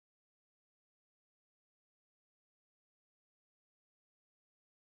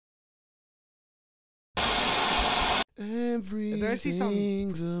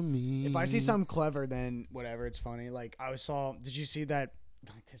Everything's a meme. If I see something clever, then whatever, it's funny. Like I saw. Did you see that?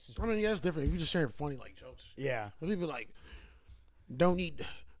 Like, this is. I mean, yeah, it's different. If you just sharing funny like jokes. Yeah. People like, don't eat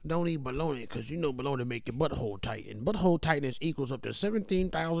bologna because you know bologna make your butthole tight, and butthole tightness equals up to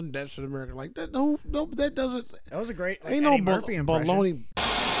 17,000 deaths in America. Like that, no, that doesn't. That was a great. Like, Ain't Eddie no Murphy impression. bologna.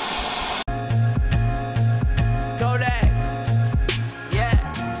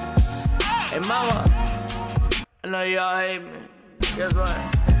 Hey mama, I know y'all hate me. Guess what?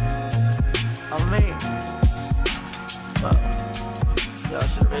 I'm me. Y'all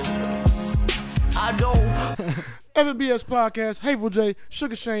should have I don't. FNBS Podcast, Hateful J,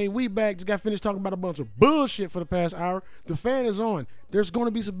 Sugar Shane, we back. Just got finished talking about a bunch of bullshit for the past hour. The fan is on. There's going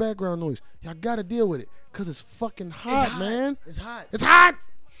to be some background noise. Y'all got to deal with it because it's fucking hot, man. It's hot. It's hot.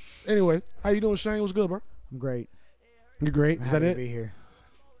 Anyway, how you doing, Shane? What's good, bro? I'm great. You're great. I'm is that happy it? to be here.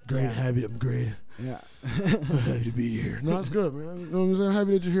 Great, Yeah. happy. I'm great. Yeah. I'm happy to be here. No, it's good, man. You know what I'm saying? I'm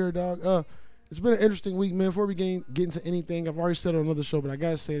happy that you're here, dog. It's been an interesting week, man. Before we get into anything, I've already said it on another show, but I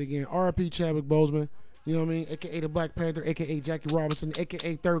gotta say it again. R.I.P. Chadwick Boseman. You know what I mean? AKA the Black Panther, AKA Jackie Robinson,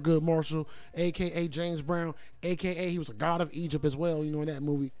 AKA Thurgood Marshall, AKA James Brown, AKA he was a god of Egypt as well. You know, in that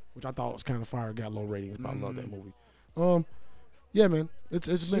movie, which I thought was kind of fire, got low ratings, but I love that movie. Yeah, man. It's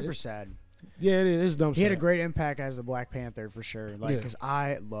Super sad. Yeah, it is. It's dumb. He had a great impact as the Black Panther for sure. Like, because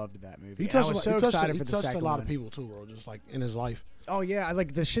I loved that movie. I was so excited for the second one. He touched a lot of people too, bro. Just like in his life. Oh yeah, I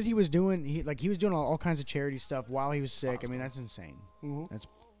like the shit he was doing. He was doing all kinds of charity stuff while he was sick. I mean, that's insane. That's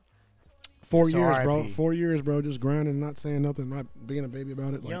 4 years, R.I.P. bro. 4 years, bro. Just grinding, not saying nothing, not being a baby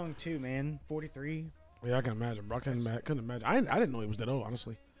about it. Like, young too, man. 43. Yeah, I can imagine, bro. I couldn't imagine. I didn't know he was that old,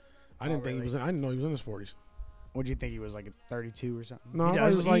 honestly. I didn't think he was. I didn't know he was in his 40s. What do you think he was, like 32 or something? No, I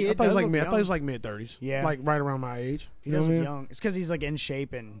thought he was like mid 30s. Yeah, like right around my age. He does look young. It's because he's like in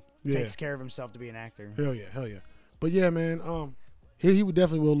shape and takes care of himself to be an actor. Hell yeah. But yeah, man. He would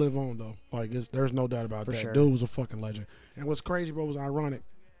definitely will live on though. Like there's no doubt about that. Sure. Dude was a fucking legend. And what's crazy, bro, was ironic,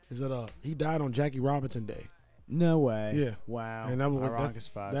 is that he died on Jackie Robinson Day. No way. Yeah. Wow. And ironic as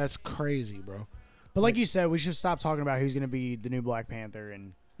fuck. That's crazy, bro. But like you said, we should stop talking about who's gonna be the new Black Panther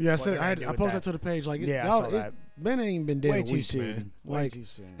and. Yeah, I posted that to the page. Like, I saw that. Ben ain't been dead way a too week, soon. man. Way like, too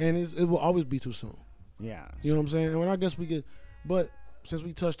soon. And it will always be too soon. Yeah. You know what I'm saying? And I guess we could, but since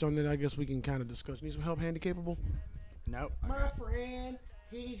we touched on it, I guess we can kind of discuss. Need some help, handicapable? Nope. My friend,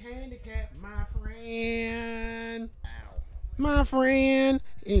 he handicapped my friend. Ow. My friend.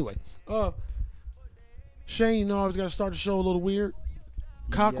 Anyway, Shane, you know I always got to start the show a little weird.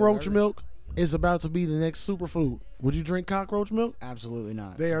 Cockroach milk is about to be the next superfood. Would you drink cockroach milk? Absolutely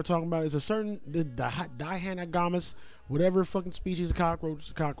not. They are talking about it's a certain the Dihanogamus, whatever fucking species of cockroach is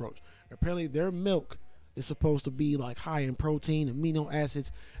a cockroach. Apparently their milk is supposed to be like high in protein, amino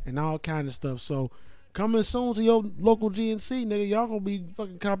acids, and all kind of stuff. So coming soon to your local GNC, nigga, y'all gonna be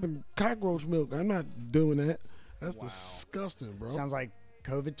fucking copping cockroach milk. I'm not doing that. That's disgusting, bro. Sounds like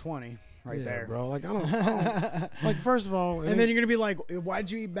COVID-20 right there, bro. Like I don't like. First of all, and then you're gonna be like, "Why did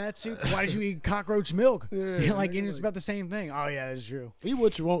you eat bat soup? Why did you eat cockroach milk?" Yeah, like, and it's about the same thing. Oh yeah, that's true. Eat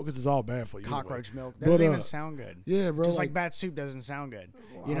what you want because it's all bad for you. Cockroach milk doesn't even sound good. Yeah, bro. Just like bat soup doesn't sound good.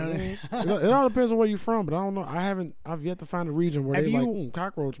 You know what I mean? It all depends on where you're from, but I don't know. I've yet to find a region where they like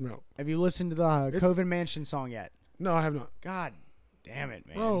cockroach milk. Have you listened to the COVID Mansion song yet? No, I have not. God damn it,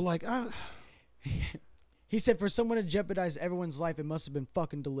 man. Bro, like He said, for someone to jeopardize everyone's life, it must have been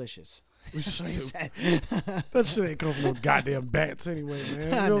fucking delicious. That's what he said. That shit ain't come from no goddamn bats anyway,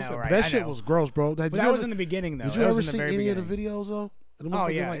 man. I know, right? That shit was gross, bro. But that was in the beginning, though. Did you ever see any of the videos, though? Oh,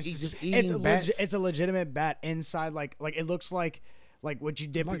 yeah. Like, just eating bats. It's a legitimate bat inside, like it looks like what you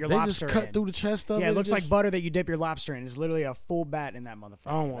dip your they lobster just cut in. through the chest of it. Yeah, it looks like butter that you dip your lobster in. It's literally a full bat in that motherfucker.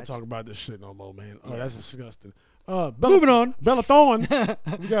 I don't want to talk about this shit no more, man. Oh, that's disgusting. Moving on. Bella Thorne.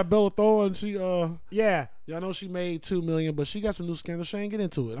 We got Bella Thorne. She yeah. I know she made $2 million, but she got some new scandals. Shane, get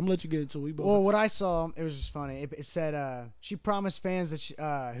into it. I'm gonna let you get into it. Well, what I saw, it was just funny. It said she promised fans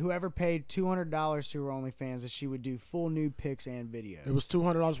that whoever paid $200 to her OnlyFans that she would do full nude pics and videos. It was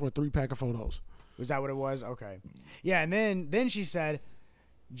 $200 for a 3-pack of photos. Was that what it was? Okay. Yeah, and then she said,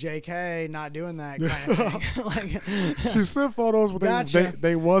 JK, not doing that kind of thing. Like, she sent photos, but gotcha.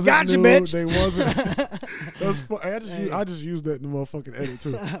 they wasn't gotcha, nude. bitch. They wasn't. I just used that in the motherfucking edit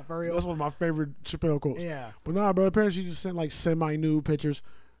too. For real. That's one of my favorite Chappelle quotes. Yeah. But nah, bro. Apparently she just sent like semi-nude pictures.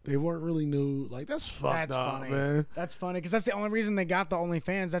 They weren't really nude. Like that's fucked up, funny. Man. That's funny because that's the only reason they got the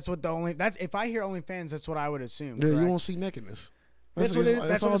OnlyFans. That's if I hear OnlyFans, that's what I would assume. Yeah, correct? You won't see nakedness. That's what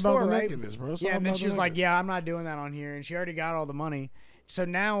it's all about for, the right? nakedness, bro. Yeah, and then she was like, "Yeah, I'm not doing that on here," and she already got all the money. So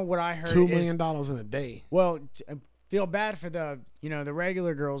now what I heard $2 million in a day. Well, feel bad for the the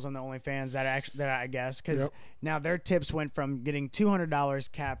regular girls on the OnlyFans that I guess because now their tips went from getting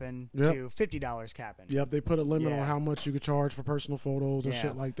 $200 capping to $50 capping. Yep, they put a limit on how much you could charge for personal photos and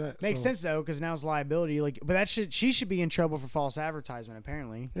shit like that. Makes sense though, because now it's liability. Like, but she should be in trouble for false advertisement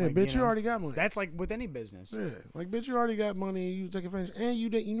apparently. Yeah, like, bitch, you already got money. That's like with any business. Yeah, like bitch, you already got money. You take advantage, and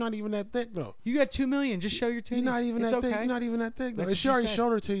you're not even that thick though. You got $2 million. Just show your titties. You're not even that thick. You're not even that thick though. And she already showed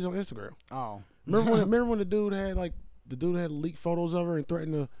her titties on Instagram. Oh, remember when the dude had leaked photos of her and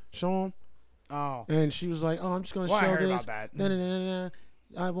threatened to show him? Oh. And she was like, "Oh, I'm just gonna show I heard this. about that. Nah.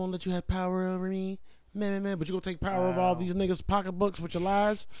 I won't let you have power over me, man. But you gonna take power over all these niggas' pocketbooks with your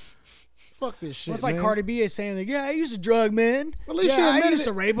lies? Fuck this shit." Well, it's like Cardi B is saying, like, "Yeah, I used to drug men. At least she admitted I used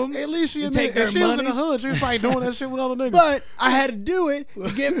to rape them. At least she admitted admitted that their she was money. in the hood. She was probably doing that shit with other niggas. But I had to do it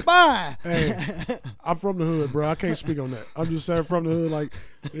to get by." Hey, I'm from the hood, bro. I can't speak on that. I'm just saying from the hood. Like,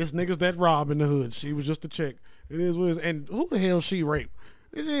 it's niggas that rob in the hood. She was just a chick. It is what it is. And who the hell she raped?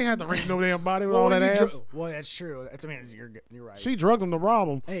 She ain't had to rape no damn body with all that ass. Well, that's true. I mean, you're right. She drugged him to rob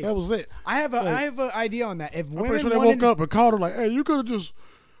him. Hey, that was it. I have an idea on that. If I'm women pretty sure they woke up and called her like, "Hey, you could have just,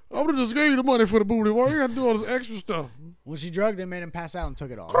 I would have just gave you the money for the booty. Why you got to do all this extra stuff?" Well, she drugged him, made him pass out, and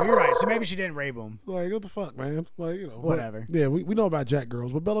took it all. You're right. So maybe she didn't rape him. Like, what the fuck, man? Like, whatever. But, yeah, we know about Jack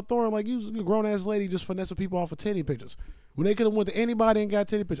girls, but Bella Thorne, like, you a grown ass lady just finessing people off of titty pictures when they could have went to anybody and got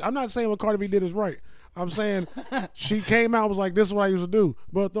titty pictures. I'm not saying what Cardi B did is right. I'm saying she came out and was like, "This is what I used to do."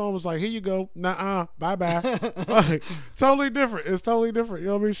 Bella Thorne was like, "Here you go, bye bye." Like, totally different. It's totally different. You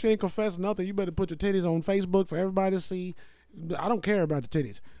know what I mean? She ain't confessed nothing. You better put your titties on Facebook for everybody to see. I don't care about the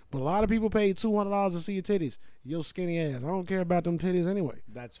titties. But a lot of people paid $200 to see your titties. Your skinny ass. I don't care about them titties anyway.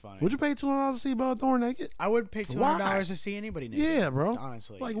 That's funny. Would you pay $200 to see Bella Thorne naked? I would pay $200 to see anybody naked. Yeah, bro.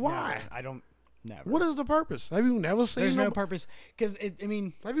 Honestly. Like, why? Never. I don't. Never. What is the purpose? Have you never seen? There's no purpose because I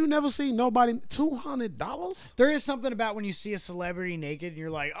mean, have you never seen nobody $200? There is something about when you see a celebrity naked and you're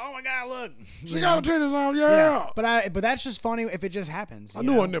like, "Oh my god, look, she got her titties on, yeah." But that's just funny if it just happens. I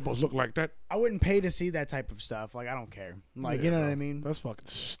knew her nipples looked like that. I wouldn't pay to see that type of stuff. Like, I don't care. Like, you know what I mean? That's fucking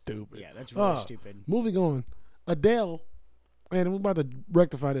stupid. Yeah, that's really stupid. Moving on, Adele, and we're about to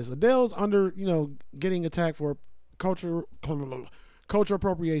rectify this. Adele's under, getting attacked for culture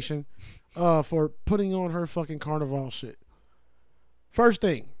appropriation. For putting on her fucking Carnival shit. First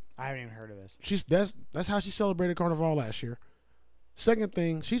thing, I haven't even heard of this. That's how she celebrated Carnival last year. Second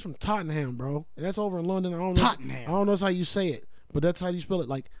thing, she's from Tottenham, bro. And that's over in London. I don't know how you say it, but that's how you spell it.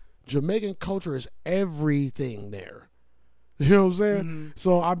 Like, Jamaican culture is everything there. You know what I'm saying? Mm-hmm.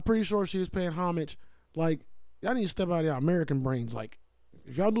 So I'm pretty sure she was paying homage. Like, y'all need to step out of your American brains. Like,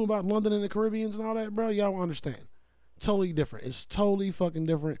 if y'all knew about London and the Caribbeans and all that, bro, y'all will understand. Totally different. It's totally fucking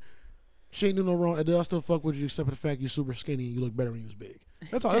different. She ain't do no wrong. Adele still fuck with you except for the fact you're super skinny and you look better when you was big.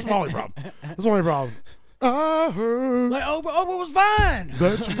 That's all. That's my only problem. That's the only problem. I heard like Oprah was fine.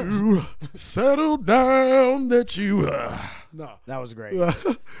 that you settled down. That you no. That was great.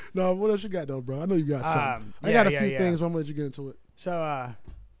 No, what else you got though, bro? I know you got something. I got a few things, but I'm gonna let you get into it. So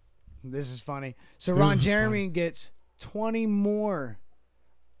this is funny. So Ron Jeremy gets 20 more.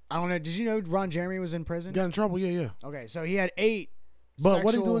 I don't know. Did you know Ron Jeremy was in prison? Got in trouble? Yeah. Okay, so he had 8. But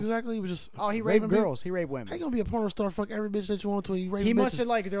what did he do exactly? He was just he raped girls. He raped women. How you gonna be a porno star? Fuck every bitch that you want to. He must have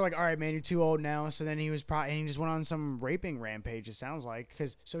they're like, all right, man, you're too old now. So then he was and he just went on some raping rampage. It sounds like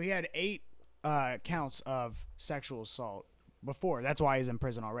so he had 8 counts of sexual assault before. That's why he's in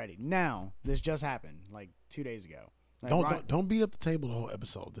prison already. Now this just happened like 2 days ago. Like, don't beat up the table the whole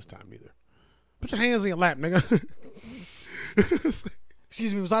episode this time either. Put your hands in your lap, nigga.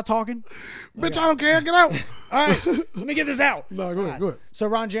 Excuse me, was I talking? Bitch, I don't care. Get out. All right, let me get this out. No, go ahead. So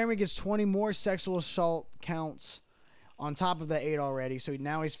Ron Jeremy gets 20 more sexual assault counts on top of the 8 already. So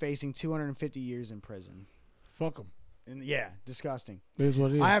now he's facing 250 years in prison. Fuck him. And yeah, disgusting. It is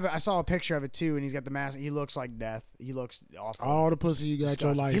what it is. I saw a picture of it too, and he's got the mask. He looks like death. He looks awful. All the pussy you got disgusting.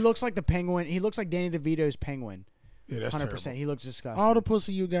 your life. He looks like the penguin. He looks like Danny DeVito's penguin. Yeah, that's 100%. Terrible. He looks disgusting. All the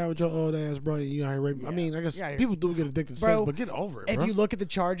pussy you got with your old ass, bro. You ain't raping. I mean, I guess people do get addicted to sex, but get over it, bro. If you look at the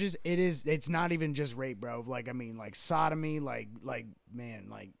charges, it's not even just rape, bro. Like, I mean, like sodomy, like man,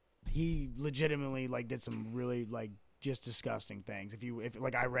 like he legitimately like did some really like just disgusting things. If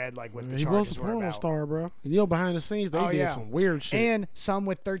like I read like what the charges were about. He was a porno star, bro. You know, behind the scenes, they did some weird shit. And some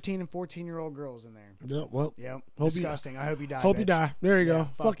with 13 and 14-year-old girls in there. Yeah, well, disgusting. I hope you die. Hope you die. There you go.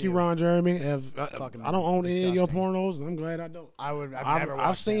 Fuck you, Ron Jeremy. I don't own any of your pornos, and I'm glad I don't.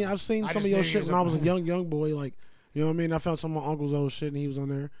 I've seen some of your shit when I was a young boy. Like, you know what I mean? I found some of my uncle's old shit, and he was on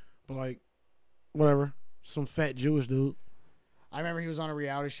there. But like, whatever. Some fat Jewish dude. I remember he was on a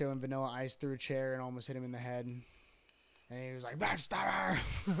reality show, and Vanilla Ice threw a chair and almost hit him in the head. And he was like, "Backstabber."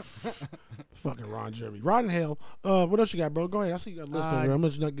 Fucking Ron Jeremy. Rotten hell. What else you got, bro? Go ahead. I see you got a list over there. I'm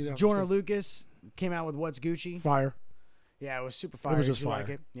gonna get out. Joyner Lucas came out with What's Gucci. Fire. Yeah, it was super fire. It was just Did you fire. like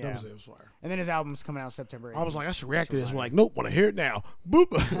it? Yeah. That was it. It was fire. And then his album's coming out September 18th. I was like, I should react to this. I'm like, nope, want to hear it now.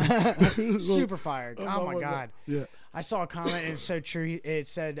 Boop. Super fired. Oh my God. Yeah. I saw a comment and it's so true. It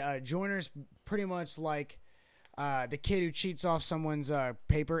said Joyner's pretty much like the kid who cheats off someone's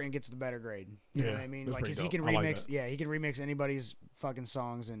paper and gets the better grade. You know what I mean? that's Like, pretty cause he can dope. I like remix. that. Yeah, he can remix anybody's fucking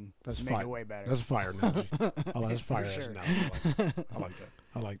songs and That's make fire. it way better. That's a fire analogy. That's fire. For Ass sure. analogy. I like that.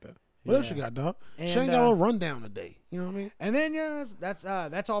 I like that. What else you got, dog? And, Shane got a little rundown today. You know what I mean? And then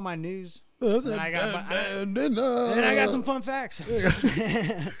that's all my news. And then I got- then I got some fun facts.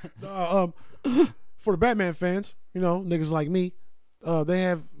 For the Batman fans, you know, niggas like me, they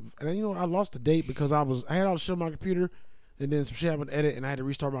have, and you know, I lost the date because I had all the shit on my computer, and then some shit happened to edit, and I had to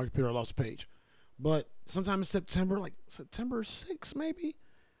restart my computer. I lost the page. But sometime in September, like September 6th maybe,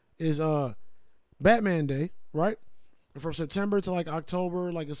 is Batman Day, right? And from September to like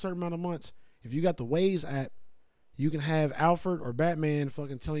October, like a certain amount of months, if you got the Waze app, you can have Alfred or Batman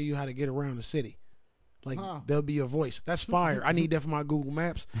fucking telling you how to get around the city. Like, there'll be a voice. That's fire. I need that for my Google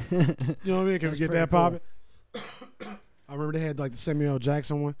Maps. You know what I mean? Can we get that popping? I remember they had like the Samuel L.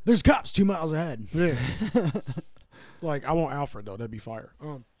 Jackson one. There's cops 2 miles ahead. Yeah. Like, I want Alfred though. That'd be fire.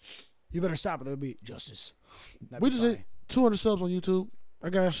 You better stop or there'll be justice. That'd We be just funny. hit 200 subs on YouTube. I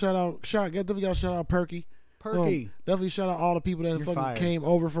got a definitely got to shout out Perky. Definitely shout out all the people that fucking fired. came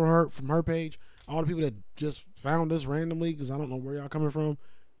over from her page. All the people that just found us randomly, because I don't know where y'all coming from.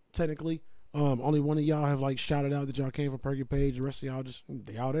 Technically, only one of y'all have like shouted out that y'all came from Perky page. The rest of y'all just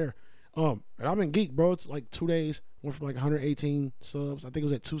they out there. And I've been geek, bro. It's like 2 days. Went from like 118 subs. I think it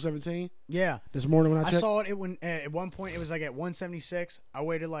was at 217. Yeah. This morning when I checked. I saw it. At one point it was like at 176. I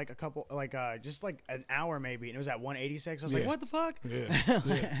waited like a couple, just like an hour maybe, and it was at 186. I was like, what the fuck? Yeah.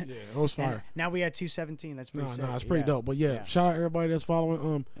 It was fire. And now we had 217. That's pretty sick. No, it's pretty dope. But yeah, shout out everybody that's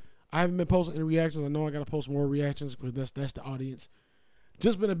following. I haven't been posting any reactions. I know I gotta post more reactions because that's the audience.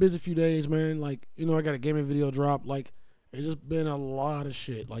 Just been a busy few days, man. Like, you know, I got a gaming video drop. Like, it's just been a lot of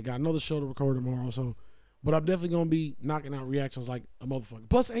shit. Like, I know the show to record tomorrow, so, but I'm definitely gonna be knocking out reactions like a motherfucker.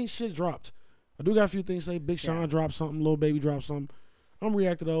 Plus, ain't shit dropped. I do got a few things to say. Big Sean dropped something. Lil Baby dropped something. I'm gonna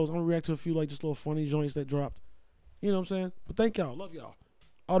react to those. I'm gonna react to a few like just little funny joints that dropped. You know what I'm saying? But thank y'all. Love y'all.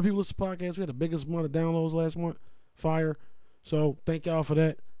 All the people listen to podcasts. We had the biggest amount of downloads last month. Fire. So thank y'all for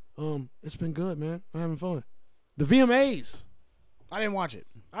that. It's been good, man. I'm having fun. The VMAs. I didn't watch it.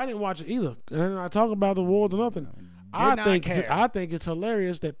 I didn't watch it either. And I talk about the awards or nothing. I think it's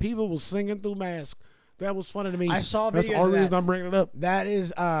hilarious that people was singing through masks. That was funny to me. I saw videos That's the only of that. reason I'm bringing it up. That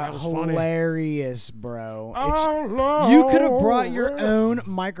is was funny. hilarious, bro. Oh, Lord. You could have brought your own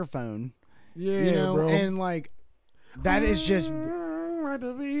microphone. Yeah, You know, bro. and like that is just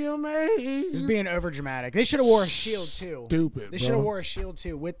The VMAs. It's being over dramatic. They should have wore a shield too. Stupid. They should have wore a shield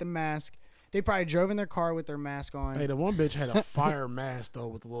too with the mask. They probably drove in their car with their mask on. Hey, the one bitch had a fire mask though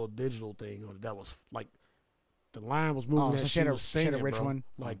with the little digital thing on it. That was like the line was moving. So That she had was singing, a rich bro. one.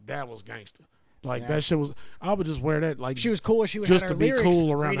 Like that was gangster. Like that shit was. I would just wear that. Like If she was cool. She would just have her to be lyrics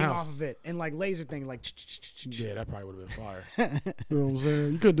cool around reading the house. off of it and like laser thing like. Yeah, that probably would have been fire. You know what I'm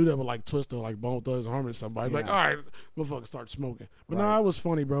saying? You couldn't do that with like Twister, like Bone Thugs and Harmony. Somebody like, all right, motherfucker, start smoking. But no, it was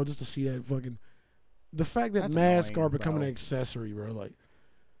funny, bro. Just to see that fucking the fact that That's masks annoying, are becoming bro. an accessory, bro. Like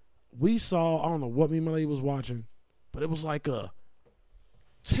we saw, I don't know what me and my lady was watching, but it was like a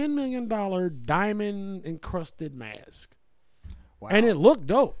 $10 million diamond encrusted mask, Wow. and it looked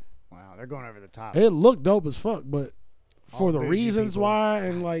dope. Wow, they're going over the top. It looked dope as fuck, but for All the bougie reasons people. why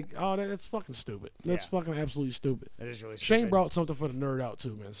and like all that, that's fucking stupid. That's Yeah. fucking absolutely stupid. That is really Shane stupid. brought something for the nerd out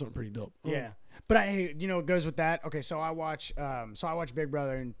too, man. Something pretty dope. Yeah, but it goes with that. Okay, so I watch Big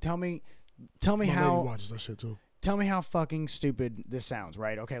Brother, and tell me My lady how watches that shit too. tell me how fucking stupid this sounds,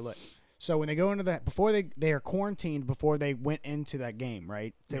 right? Okay, look. So when they go into that, before they are quarantined before they went into that game,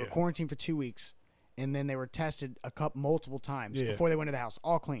 right? They were quarantined for 2 weeks, and then they were tested multiple times before they went to the house,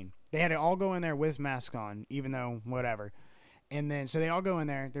 all clean. They had to all go in there with masks on, even though whatever. And then so they all go in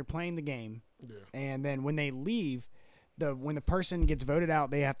there, they're playing the game, and then when they leave, when the person gets voted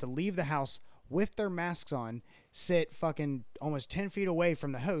out, they have to leave the house with their masks on, sit fucking almost 10 feet away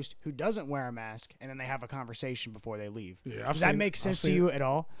from the host who doesn't wear a mask, and then they have a conversation before they leave. Yeah, Does that make sense to you at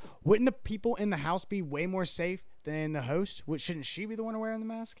all? Wouldn't the people in the house be way more safe than the host? Shouldn't she be the one wearing the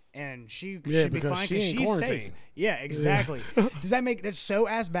mask? And she should be because fine she because in she's quarantine. safe. Yeah, exactly. Does that make that's so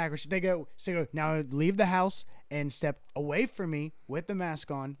ass backwards? They go now leave the house and step away from me with the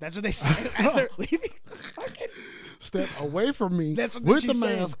mask on. That's what they say as they're leaving. Fucking step away from me That's what with she's the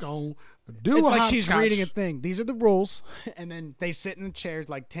saying. mask on. Do It's a like she's hopscotch. reading a thing. These are the rules, and then they sit in the chairs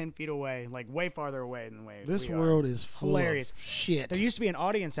like 10 feet away, like way farther away than way. This we world are. is full Hilarious. of shit. There used to be an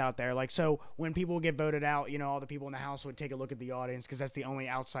audience out there, like so when people would get voted out, you know, all the people in the house would take a look at the audience because that's the only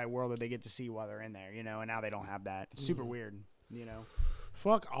outside world that they get to see while they're in there, you know. And now they don't have that. It's super weird, you know.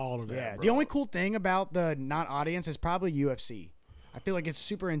 Fuck all of that. Yeah. bro. The only cool thing about the not audience is probably UFC. I feel like it's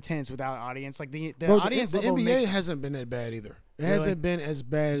super intense without audience. Like the Bro, audience the level NBA makes hasn't been that bad either. It Really? hasn't been as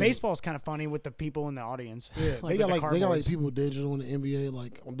bad. baseball's kind of funny with the people in the audience. Yeah, Like they with got the cardboards. people digital in the NBA,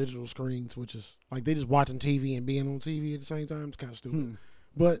 like on digital screens, which is like they just watching TV and being on TV at the same time. It's kind of stupid,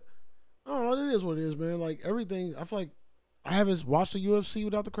 but I don't know. It is what it is, man. Like everything, I feel like I haven't watched the UFC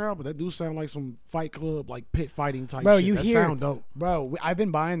without the crowd, but that do sound like some Fight Club, like pit fighting type. Bro, shit. you that hear, sound dope. bro. I've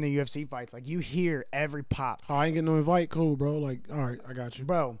been buying the UFC fights. Like you hear every pop. Oh, I ain't getting no invite. Cool, bro. Like, all right, I got you.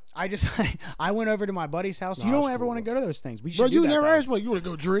 Bro, I went over to my buddy's house. Nah, you don't it's ever cool, want to bro. go to those things. We should Bro, do you that, never though. asked me. You want to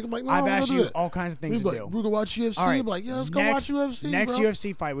go drink? I'm like, no, I've I asked do you that. all kinds of things He's to like, do. we're gonna watch UFC. All right, I'm like, yeah, let's go watch UFC. Next bro.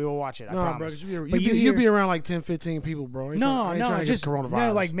 UFC fight, we will watch it. I Nah, bro, promise. 'cause you But you be around like 10, 15 people, bro. I ain't trying no, to just get coronavirus.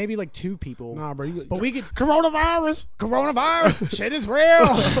 no, like maybe like 2 people. nah, bro. But we could coronavirus. coronavirus. Shit is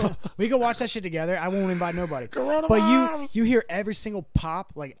real. We could watch that shit together. I won't invite nobody. But Coronavirus. you hear every single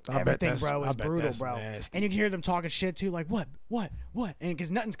pop, like I bet everything, that's- bro, I is bet brutal, that's bro. nasty. And you can hear them talking shit too, like what, and because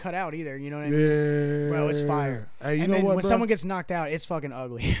nothing's cut out either. You know what I mean? Yeah, Bro, it's fire. Hey, you and know then what, when bro? someone gets knocked out, it's fucking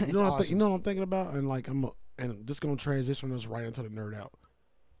ugly. It's you know what awesome. you know what I'm thinking about, and like and just gonna transition us right into the nerd out.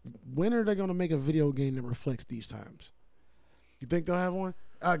 When are they gonna make a video game that reflects these times? You think they'll have one?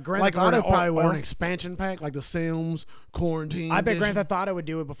 Grand Like Theft Auto probably or will. an expansion pack, like the Sims Quarantine. I bet Grand edition? Theft Auto would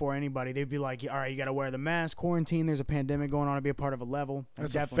do it before anybody. They'd be like, all right, you got to wear the mask, quarantine. There's a pandemic going on to be a part of a level. I'd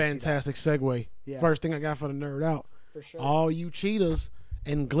That's a definitely see that. fantastic segue. Yeah. First thing I got for the nerd out. For sure. All you cheaters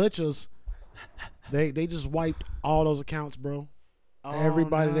and glitchers, they just wiped all those accounts, bro. Oh,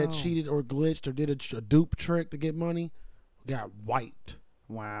 Everybody that no. cheated or glitched or did a dupe trick to get money got wiped.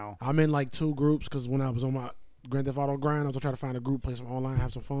 Wow. I'm in like 2 groups because when I was on my Grand Theft Auto grind, I was trying to find a group, play some online,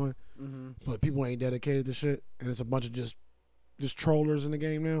 have some fun. But people ain't dedicated to shit, and it's a bunch of just trollers in the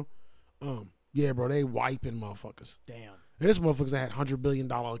game now. Yeah, bro, they wiping motherfuckers. Damn. There's motherfuckers that had $100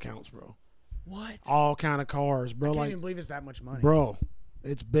 billion accounts, bro. What? All kind of cars, bro. I can't Like, even believe it's that much money. bro,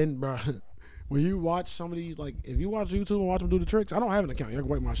 it's been, bro. When you watch some of these, like, if you watch YouTube and watch them do the tricks, I don't have an account. You can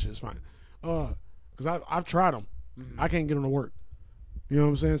wipe my shit. It's fine. Because I've tried them. I can't get them to work. You know what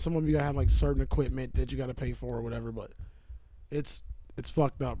I'm saying? Some of them you gotta have like certain equipment that you gotta pay for or whatever. But it's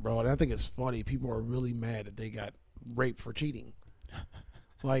fucked up, bro. And I think it's funny. People are really mad that they got raped for cheating.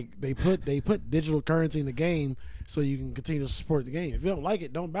 Like they put digital currency in the game so you can continue to support the game. If you don't like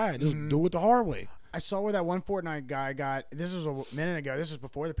it, don't buy it. Just do it the hard way. I saw where that one Fortnite guy got. This was a minute ago. This was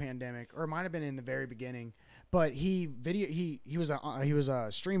before the pandemic, or it might have been in the very beginning. But he was a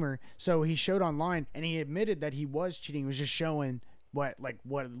streamer, so he showed online, and he admitted that he was cheating. He was just showing what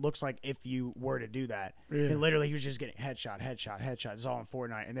it looks like if you were to do that. Yeah. And literally, he was just getting headshot. It's all in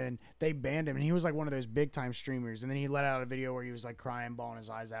Fortnite. And then they banned him, and he was like one of those big time streamers. And then he let out a video where he was like crying, bawling his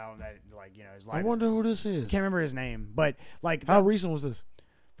eyes out, and that like his life. I wonder who this is. Can't remember his name, but like How recent was this?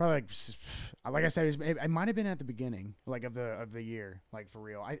 probably like I said, it might have been at the beginning, like of the year, like for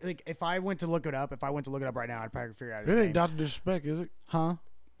real. I like if I went to look it up right now, I'd probably figure out his It name. ain't Dr. Disrespect, is it? Huh?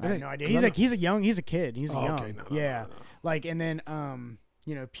 I have ain't- no idea. 'cause I know- He's a kid. He's Oh, young. okay. No, yeah. no. Like and then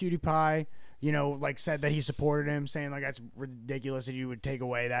PewDiePie, like said that he supported him, saying like that's ridiculous that you would take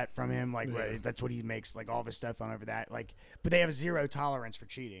away that from him. Like that's what he makes like all of his stuff on over that. Like, but they have zero tolerance for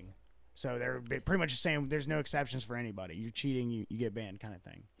cheating. So they're pretty much saying there's no exceptions for anybody. You're cheating, you get banned, kind of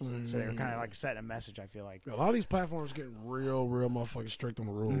thing. So they were kind of like setting a message. I feel like. A lot of these platforms getting real motherfucking strict on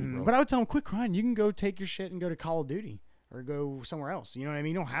the rules, bro. But I would tell them, quit crying. You can go take your shit and go to Call of Duty or go somewhere else. You know what I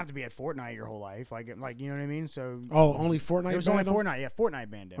mean? You don't have to be at Fortnite your whole life. Like you know what I mean? So Oh, only Fortnite? it was only banned them? Fortnite. Yeah,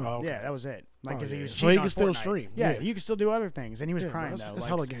 Fortnite banned him. Oh, okay. Yeah, that was it. Like because Oh, he yeah. was So cheating he on could still Fortnite. stream. Yeah, Yeah. you can still do other things, and he was Yeah, bro, crying that's- though. that's Like,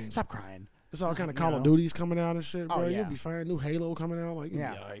 hella games. Stop crying. It's all kind of You Call know? of Duty's coming out and shit, bro. Oh, yeah. You'll be fine. New Halo coming out. Like, you'll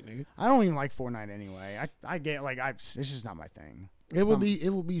Yeah. be all right, nigga. I don't even like Fortnite anyway. I get like it's just not my thing. It would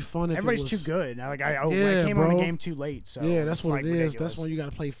be fun if Everybody's it was, too good. I Yeah, came on the bro. game too late. So Yeah, that's it's, what like, it is. ridiculous. That's when you got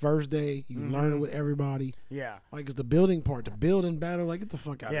to play first day. You learn it with everybody. Yeah. Like it's the building part, the building battle. Like get the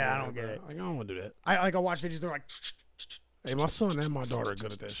fuck out. Yeah, of here, I don't get bro. it. Like I don't want to do that. I watch videos. They're like. Hey, my son and my daughter are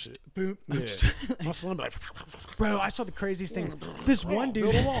good at that shit. Boom. Yeah, my son be like, Bro, I saw the craziest thing. This one build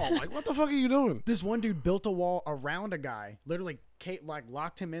a dude, wall. Like what the fuck are you doing? this one dude built a wall around a guy. Literally, like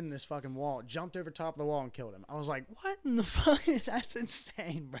locked him in this fucking wall, jumped over top of the wall and killed him. I was like, what in the fuck? That's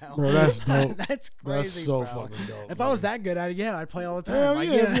insane, bro. Bro, that's dope. That's crazy, That's so bro. fucking dope. If I was that good at it, yeah, I'd play all the time. Hell like,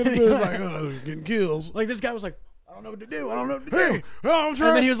 yeah, you know if what I you'd mean? have been like, getting kills. Like this guy was like, don't know what to do. I don't know what to Hey, do. I'm trying.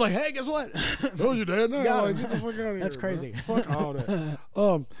 And then he was like, hey, guess what? Told you that. No, Got like, him. get the fuck out of here. That's bro. crazy. Fuck all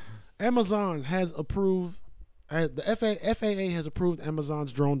that. Amazon has approved. The FAA has approved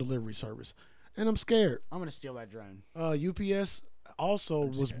Amazon's drone delivery service, and I'm scared. I'm going to steal that drone. UPS also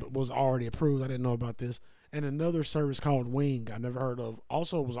was already approved. I didn't know about this. And another service called Wing, I never heard of,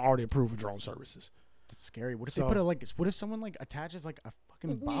 also was already approved for drone services. That's scary. What if they put what if someone like attaches like a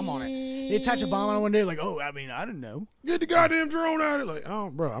fucking bomb on it? They attach a bomb on it one day, like, oh, I mean, I don't know. Get the goddamn drone out of it. Like, oh,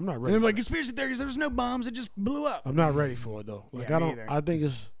 bro, I'm not ready. And they're like, conspiracy theories, there was no bombs, it just blew up. I'm not ready for it though. Like, Yeah, I me don't. either. I think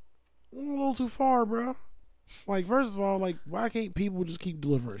it's a little too far, bro. Like, first of all, like, why can't people just keep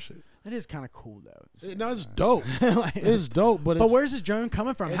delivering shit? That is kind of cool though. No, it's dope. Like, It's dope, but but where's this drone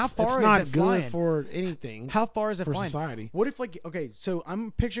coming from? How far it's is not it good flying? for anything. How far is it for flying? society? What if like okay, so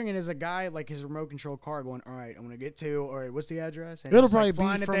I'm picturing it as a guy like his remote control car going, all right, I'm gonna get to, all right, what's the address? And It'll he's, like, probably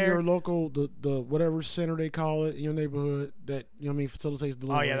flying be it from there. your local, the whatever center they call it in your neighborhood that, you know what I mean, facilitates Oh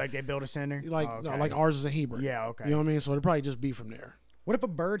delivery. yeah, like they build a center. like Oh, no, okay. like ours is a Hebrew. Yeah, okay. You know what I mean? So it'll probably just be from there. What if a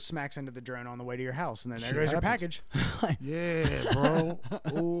bird smacks into the drone on the way to your house and then there Shit goes your happens. package? Yeah, bro.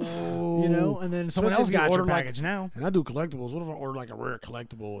 Ooh. You know, and then someone Especially else if you got your order, like- package now. And I do collectibles. What if I order like a rare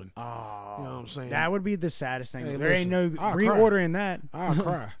collectible and Oh, you know what I'm saying? that would be the saddest thing. Hey, There ain't no listen, I'll reordering that. I'll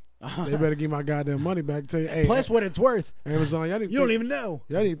cry. They better give my goddamn money back. Tell you, hey, Plus what it's worth. Amazon, y'all You don't even know.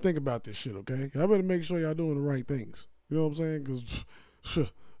 y'all need to think about this shit, okay? Y'all better make sure y'all doing the right things. You know what I'm saying? Because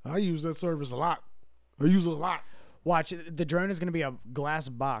I use that service a lot. I use it a lot. Watch, the drone is going to be a glass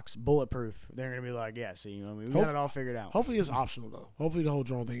box, bulletproof. They're going to be like, yeah, see, you know, we got it all figured out. Hopefully it's optional though. Hopefully the whole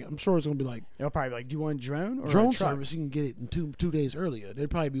drone thing. I'm sure it's gonna be like It'll probably be like, do you want drone or drone a truck? service. You can get it in two days earlier.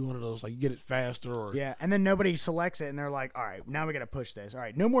 There'd probably be one of those like you get it faster or Yeah, and then nobody selects it, and they're like, all right, now we got to push this. All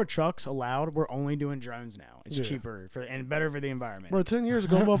right, no more trucks allowed. We're only doing drones now. It's Yeah. cheaper and better for the environment. Bro, 10 years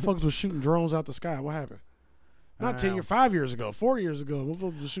ago, motherfuckers was shooting drones out the sky. What happened? Not 10 years, 5 years ago, 4 years ago,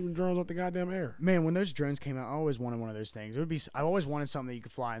 motherfuckers was shooting drones out the goddamn air. Man, when those drones came out, I always wanted one of those things. It would be. I always wanted something that you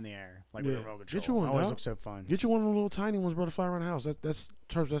could fly in the air, like with a Yeah. remote control. Get you one, It always dog. looks so fun. Get you one of the little tiny ones, bro, to fly around the house.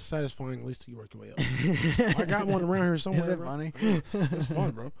 That's satisfying, at least till you work your way up. I got one around here somewhere. Is it bro. funny? It's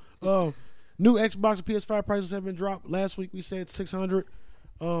fun, bro. New Xbox and PS5 prices have been dropped. Last week we said $600.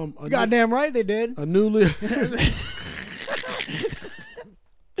 Goddamn right they did. A newly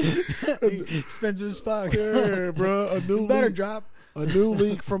Expensive as fuck. yeah, bro. A new Better leak, drop. a new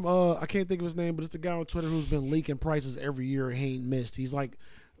leak from I can't think of his name, but it's the guy on Twitter who's been leaking prices every year. And he ain't missed. He's like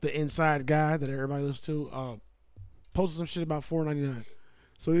the inside guy that everybody listens to. Posted some shit about $4.99.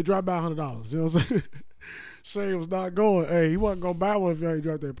 So they dropped by $100. You know what I'm saying? Shane was not going. Hey, he wasn't gonna buy one if y'all ain't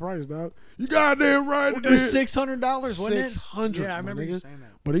dropped that price, dog. You goddamn right. It was $600, wasn't it? 600. Yeah, I remember you nigga. saying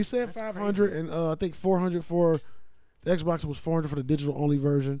that. But he said That's 500, and I think 400 for the Xbox. It was 400 for the digital only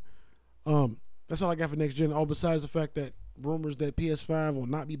version. That's all I got for next gen. Oh, besides the fact that rumors that PS5 will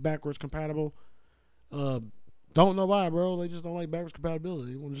not be backwards compatible. Don't know why, bro. They just don't like backwards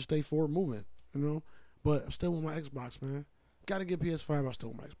compatibility. They want to just stay forward moving, you know. But I'm still with my Xbox, man. Gotta get PS5. I still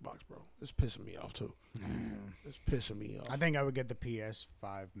with my Xbox, bro. It's pissing me off too. It's pissing me off. I think I would get the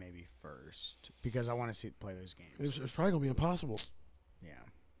PS5 maybe first because I want to play those games. It's probably gonna be impossible. Yeah.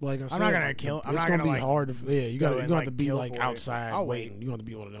 Like I said, not gonna kill- I'm It's not gonna gonna, be like, hard to. Yeah, you go gotta. You and, have like, to be kill like for it. outside I'll waiting. wait. You have to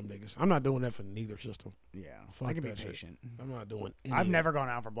be one of them niggas. I'm not doing that for neither system. Yeah. Fuck I can be that shit. patient. I'm not doing. Any I've of it. never gone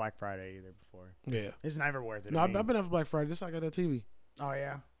out for Black Friday either before. Yeah. It's never worth it. No, to I've me. been out for Black Friday. This how I got that TV. Oh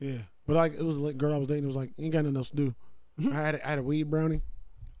yeah. Yeah, but like it was a girl I was dating. It was like you ain't got nothing else to do. I had a weed brownie.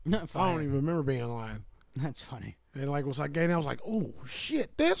 Not I funny. don't even remember being online. That's funny. And like once I gained, I was like, oh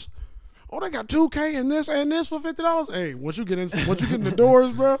shit, this. Oh, they got 2K and this for $50. Hey, once you get in the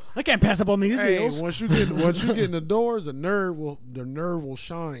doors, bro. I can't pass up on these Hey, deals. once you get in the doors, the nerve will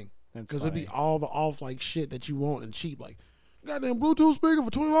shine. That's Because it'll be funny. all the off like shit that you want and cheap. Like, goddamn Bluetooth speaker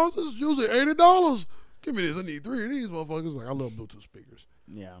for $20. This is usually $80. Give me this. I need 3 of these motherfuckers. Like, I love Bluetooth speakers.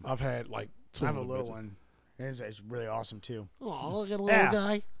 Yeah. I've had like 2 I have a of them little bitches. one. It's really awesome too. Oh, look at a little Yeah.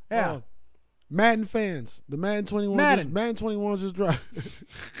 guy. Yeah. Madden fans. The Madden 21. Madden. Madden 21 just dropped.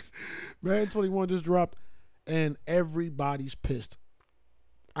 Madden 21 just dropped, and everybody's pissed.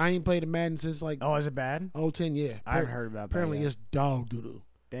 I ain't played a Madden since like Oh, is it bad? 010, yeah. I haven't heard about that. Apparently yet. it's dog doo-doo.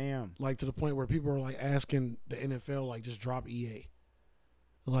 Damn. Like to the point where people are like asking the NFL like just drop EA.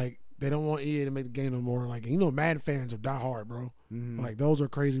 Like they don't want EA to make the game no more. Like, you know, Madden fans are diehard, bro. Mhm. Like those are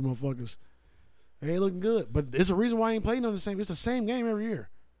crazy motherfuckers. They ain't looking good. But it's a reason why I ain't playing on the same. It's the same game every year.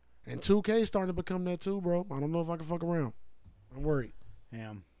 And 2K is starting to become that too, bro. I don't know if I can fuck around. I'm worried.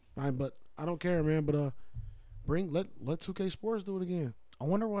 Damn. But I don't care, man. But let 2K Sports do it again. I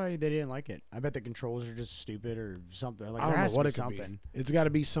wonder why they didn't like it. I bet the controls are just stupid or something. Like I there don't has know what to it be could something. be. It's got to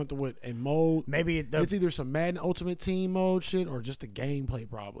be something with a mode. Maybe It's either some Madden Ultimate Team mode shit or just the gameplay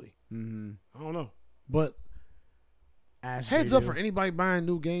probably. mm-hmm. I don't know. But heads up for anybody buying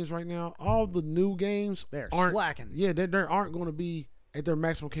new games right now. All the new games they're aren't slacking. Yeah, they aren't going to be at their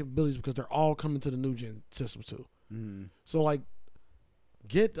maximum capabilities because they're all coming to the new gen systems too. Mm-hmm. So like,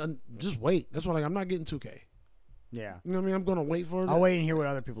 just wait. That's why I'm not getting 2K. Yeah. You know what I mean? I'm gonna wait for it. I'll wait and hear what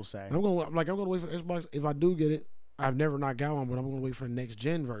other people say. I'm gonna wait for the Xbox. If I do get it, I've never not got one, but I'm gonna wait for the next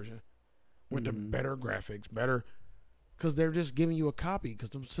gen version with the better graphics, because they're just giving you a copy because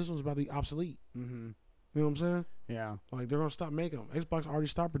the system's about to be obsolete. Mm-hmm. You know what I'm saying? Yeah. Like they're gonna stop making them. Xbox already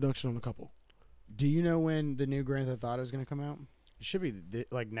stopped production on a couple. Do you know when the new Grand Theft Auto is going to come out? It should be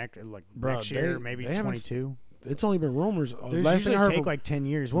next year, maybe 22. It's only been rumors. There's Last thing I heard take from, like 10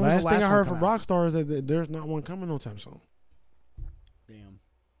 years. When was the last thing I heard one from come out? Rockstar is that there's not one coming no time soon. Damn.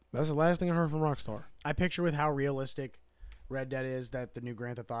 That's the last thing I heard from Rockstar. I picture with how realistic Red Dead is that the new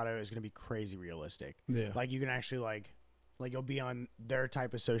Grand Theft Auto is going to be crazy realistic. Yeah, Like you can actually like you'll be on their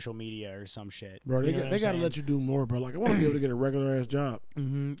type of social media or some shit. bro. They got to let you do more, bro. Like I want to be able to get a regular ass job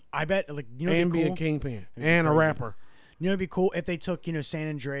Mm-hmm. I bet and and be cool? a kingpin It'd be and a crazy. rapper. You know, it'd be cool if they took, San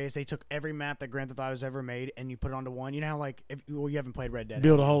Andreas, they took every map that Grand Theft Auto's ever made and you put it onto one. You know how, like, you haven't played Red Dead.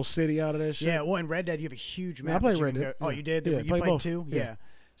 Build a whole city out of that shit. Yeah, well, in Red Dead, you have a huge map. I played that you Red can Dead. go- Oh, Yeah. you did? Yeah, You played played both. two? Yeah. Yeah.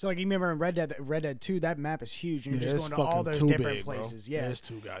 So, like, you remember in Red Dead 2, that map is huge. And you're Yeah, just it's going to all fucking those too different big, bro. places. Yeah, Yeah. it's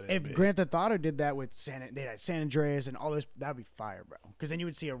too goddamn If big. Grand Theft Auto did that with they had San Andreas and all those, that would be fire, bro. Because then you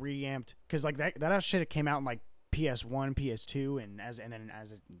would see a reamped, because, like, that shit came out in, like, PS1, PS2, and then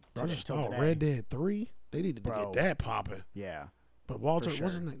as it Bro, till today. Red Dead 3, they needed to Bro. get that popping. Yeah. But Walter, For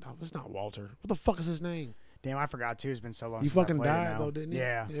what's his sure. name? No, it's not Walter. What the fuck is his name? Damn, I forgot, too. It's been so long He since I fucking played it died now. though, didn't he?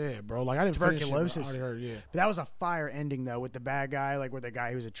 Yeah. Yeah, bro. Like I didn't finish it, but I Tuberculosis. already heard, yeah. But that was a fire ending though, with the bad guy, like with the guy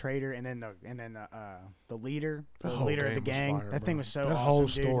who was a traitor, and then the leader, That the whole leader of the game gang. was fire, that bro. thing was so that awesome, whole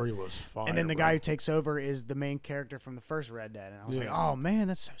dude. story was fire. And then the bro. guy who takes over is the main character from the first Red Dead, and I was like, Yeah. oh man,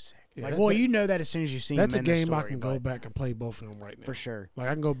 that's so sick. Yeah, Like, that- well, that- you know that as soon as you see That's him a in the game story, I can go but- back and play both of them right now. for sure. Like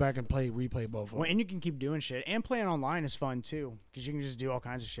I can go back and replay both of them. Well, and you can keep doing shit, and playing online is fun too, because you can just do all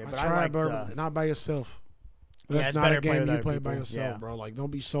kinds of shit. But I I tried, like but not by yourself. Yeah, That's it's not better a to play game with you other play by people. yourself, Yeah. bro. Like,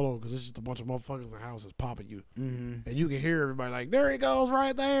 don't be solo because it's just a bunch of motherfuckers in the house that's popping you, Mm-hmm. and you can hear everybody like, "There he goes,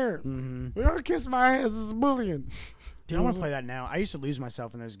 right there." Mm-hmm. We all kiss my ass. This is bullying. Dude, I want to play that now. I used to lose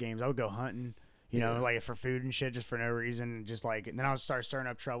myself in those games. I would go hunting, you know, Yeah. like for food and shit, just for no reason, and just like, and then I would start stirring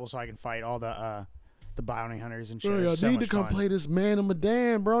up trouble so I can fight all the bounty hunters and shit. Bro, It y'all was so need much to come fun. play this Man of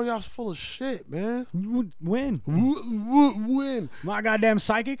Medan, bro. Y'all's full of shit, man. When? Win. My goddamn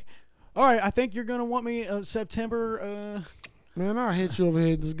psychic. All right, I think you're gonna want me September. Man, I'll hit you over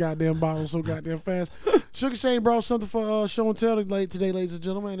here with this goddamn bottle so goddamn fast. Sugar Shane brought something for show and tell today, ladies and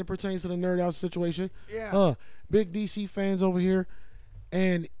gentlemen, and it pertains to the nerd out situation. Yeah. Big DC fans over here,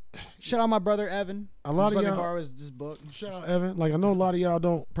 and Shout out my brother Evan. a lot Just of let me y'all. borrow this book. Shout out Evan. Like I know a lot of y'all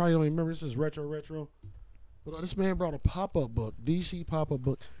probably don't even remember. This is retro. But this man brought a pop-up book, DC pop-up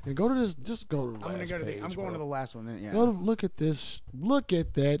book, and go to this. Just go to the I'm gonna last go to page, I'm going bro. to the last one. Then, yeah. Go to, look at this. Look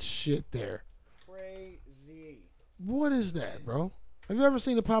at that shit there. Crazy. What is that, bro? Have you ever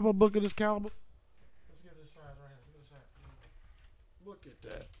seen a pop-up book of this caliber? Let's get this size right here. Look at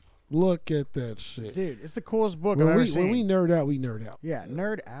that. Look at that shit. Dude, it's the coolest book When I've ever we seen. nerd out, we nerd out. Yeah,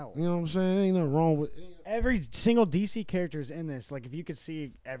 nerd out. You know what I'm saying? Ain't nothing wrong with it. Every single DC character is in this. Like, if you could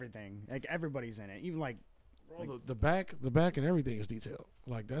see everything, like everybody's in it. Even like, Bro, the back and everything is detailed.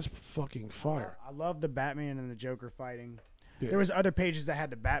 Like that's fucking fire. I love the Batman and the Joker fighting. Yeah. There was other pages that had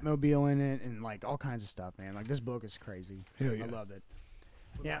the Batmobile in it and like all kinds of stuff, man. Like this book is crazy. Hell yeah. I loved it.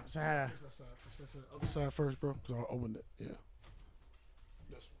 Yeah, so I had a Fix that side first. Fix that other side first, bro. Cause I opened it. Yeah.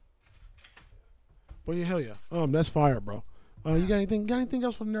 This one. But yeah, hell yeah. That's fire, bro. You got anything? Got anything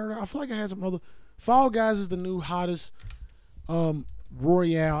else for the nerd out? I feel like I had some other. Fall Guys is the new hottest.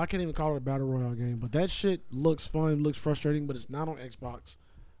 Royale. I can't even call it a battle royale game, but that shit looks fun, looks frustrating, but it's not on Xbox.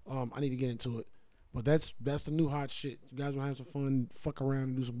 I need to get into it, but that's the new hot shit. You guys want to have some fun, fuck around,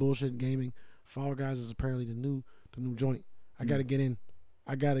 and do some bullshit gaming. Fall Guys is apparently the new joint. I gotta get in.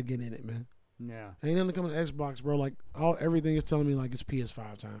 I gotta get in it, man. yeah. Ain't nothing coming to Xbox, bro. Like everything is telling me like it's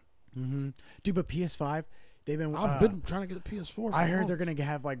PS5 time. Mm-hmm. Dude, but PS5, they've been. I've been trying to get a PS4. For I heard long. they're gonna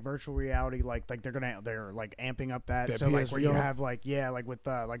have like virtual reality, like they're like amping up that. That So like where you PSVR? have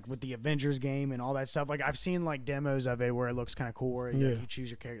like with the Avengers game and all that stuff. Like I've seen like demos of it where it looks kind of cool. Where Yeah. you choose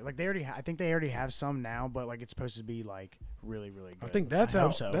your character. Like I think they already have some now, but like it's supposed to be like really really good. I think that's hope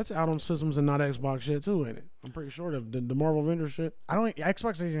out. so. That's out on systems and not Xbox shit too, ain't it? I'm pretty sure the Marvel Avengers shit. I don't.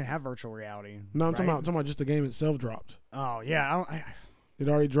 Xbox doesn't even have virtual reality. No, I'm right? talking about just the game itself dropped. Oh yeah, It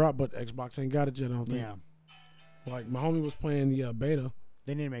already dropped, but Xbox ain't got it yet. I don't think. Yeah. Like my homie was playing the beta.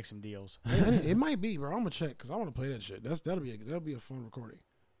 They need to make some deals. It might be, bro. I'm gonna check because I want to play that shit. That'll be a fun recording.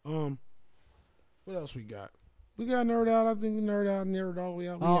 What else we got? We got Nerd Out. I think Nerd Out, Nerd all the way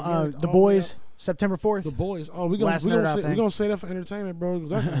out. The Boys, September 4th. The Boys. Oh, we gonna say that for entertainment, bro. 'Cause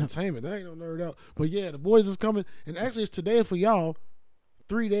that's entertainment. That ain't no Nerd Out. But yeah, The Boys is coming, and actually it's today for y'all,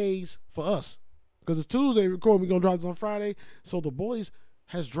 3 days for us, because it's Tuesday recording. We gonna drop this on Friday, so The Boys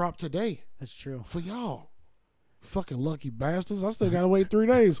has dropped today. That's true. For y'all. Fucking lucky bastards. I still gotta wait 3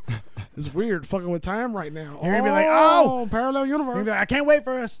 days. It's weird fucking with time right now. You're gonna be like, oh, parallel universe. You're gonna be like, I can't wait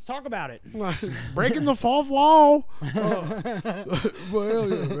for us to talk about it. Breaking the fourth wall. But hell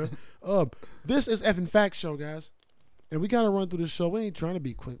yeah, man. This is effing Fact Show, guys. And we gotta run through this show. We ain't trying to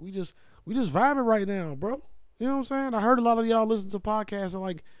be quick. We just vibing right now, bro. You know what I'm saying? I heard a lot of y'all listen to podcasts at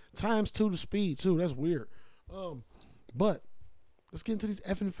like ×2 the speed too. That's weird. But let's get into these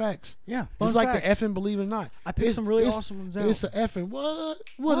effing facts. Yeah. It's like facts. the effing believe it or not. I picked some really awesome ones out. It's the effing what?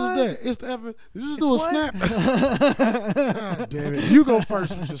 What is that? It's the effing. Did you just do a snap? God damn it. You go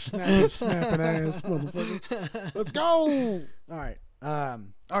first with your snapping ass motherfucker. Let's go. All right. All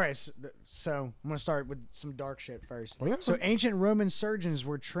right. So I'm going to start with some dark shit first. Oh, yeah? So ancient Roman surgeons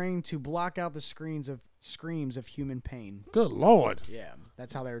were trained to block out the screams of human pain. Good Lord. Yeah.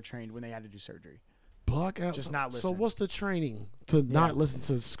 That's how they were trained when they had to do surgery. Block out. Just not listen. So what's the training to not listen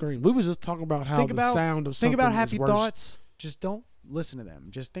to the scream? We was just talking about how sound of something think about is happy worse. thoughts. Just don't listen to them.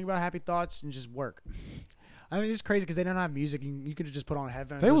 Just think about happy thoughts and just work. I mean, it's crazy because they don't have music. You could have just put on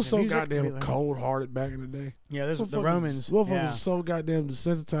headphones. They were so music, goddamn cold-hearted back in the day. Yeah, there's the Romans. Motherfuckers were so goddamn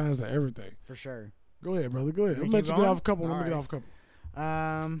desensitized to everything. For sure. Go ahead, brother. Go ahead. I'm gonna let you get off a couple.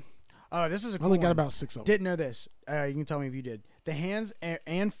 Oh, this is a cool I only got one. about 6 of them. Didn't know this. You can tell me if you did. The hands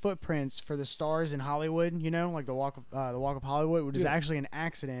and footprints for the stars in Hollywood, you know, like the Walk of Hollywood, which is actually an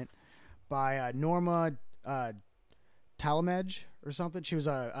accident by Norma Talmadge or something. She was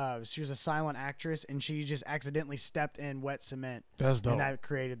a silent actress, and she just accidentally stepped in wet cement. That's dope. And that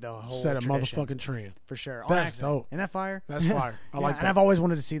created the whole set a tradition. motherfucking trend For sure. That's dope. Isn't that fire? That's fire. I like that. And I've always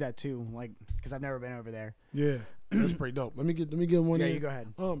wanted to see that too, like because I've never been over there. Yeah, that's pretty dope. Let me get one. Yeah, in. you go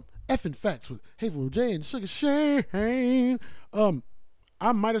ahead. Effing facts with Hateful J and Sugar Shane.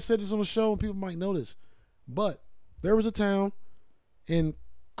 I might have said this on the show and people might know this, but there was a town in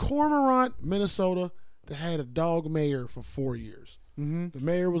Cormorant, Minnesota that had a dog mayor for 4 years. Mm-hmm. The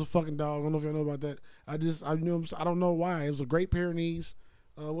mayor was a fucking dog. I don't know if y'all know about that. I knew him. I don't know why. It was a Great Pyrenees.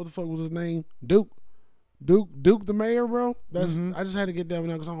 What the fuck was his name? Duke the mayor, bro. That's I just had to get that one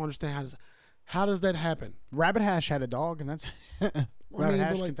out because I don't understand how does that happen? Rabbit Hash had a dog, and that's Rabbit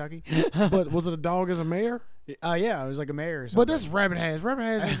Hash, Kentucky. But was it a dog as a mayor? Yeah, it was like a mayor or something. But that's Rabbit Hash. Rabbit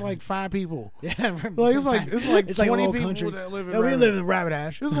Hash is like 5 people. Yeah, like it's like 20 people country. that live in. We live in Rabbit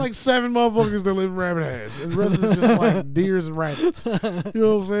Hash. It's like 7 motherfuckers that live in Rabbit Hash. And the rest is just like deers and rabbits. You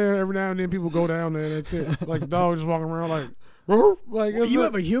know what I'm saying? Every now and then people go down there and that's it. Like dogs just walking around like. Like you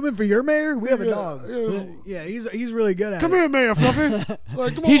have a human for your mayor? We have a dog. Yeah, he's really good at Come it. here, Mayor Fluffy.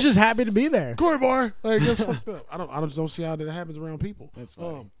 Like, come on. He's just happy to be there. Come here, boy. Like that's fucked up. I just don't see how that happens around people. That's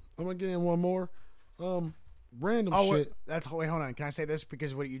funny. I'm gonna get in one more. Random shit. Wait, hold on. Can I say this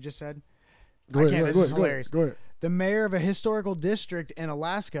because of what you just said? Go ahead. This is hilarious. Go ahead. The mayor of a historical district in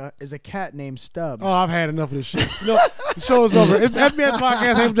Alaska is a cat named Stubbs. Oh, I've had enough of this shit. No, the show is over. It's FBS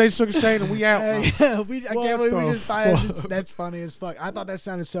Podcast, MJ Sugar Shane, and we out. I can't believe we just find it. That's funny as fuck. I thought that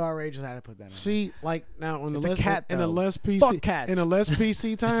sounded so outrageous. I had to put that in. See, like now in the less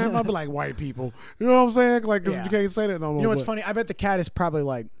PC time, I'll be like white people. You know what I'm saying? Like, cause you can't say that no more. You know what's funny? I bet the cat is probably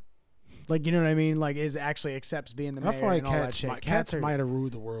like you know what I mean? Like, is actually accepts being the mayor. I feel like cats might have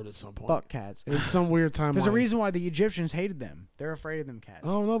ruled the world at some point. Fuck cats. In some weird time. There's a reason why the Egyptians hated them. They're afraid of them cats.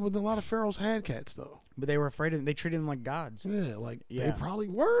 Oh no, but a lot of pharaohs had cats though. But they were afraid of them. They treated them like gods. Yeah, they probably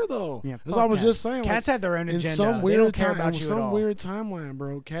were though. Yeah, as I was just saying. Cats had their own agenda. In some weird they don't care about you at all. Weird timeline,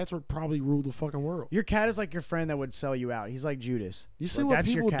 bro. Cats would probably rule the fucking world. Your cat is like your friend that would sell you out. He's like Judas. You see what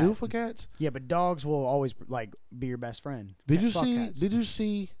people do for cats? Yeah, but dogs will always like be your best friend. Did you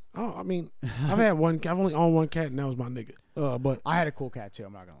see? Oh, I mean, I've had one. I've only owned one cat, and that was my nigga. But I had a cool cat too.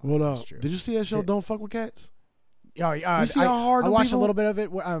 I'm not gonna lie. What up? Did you see that show? Don't fuck with cats. You see how hard I watched a little bit of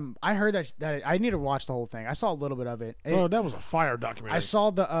it. I heard that I need to watch the whole thing. I saw a little bit of it. That was a fire documentary. I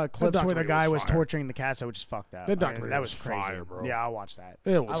saw the clips where the guy was torturing the cat, so which is fucked up. That documentary was crazy, fire, bro. Yeah, I'll watch that.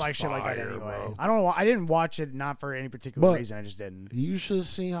 It was I like shit like that anyway. Bro. I don't know. I didn't watch it not for any particular reason. I just didn't. You should have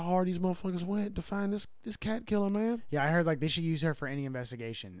seen how hard these motherfuckers went to find this cat killer, man. Yeah, I heard like they should use her for any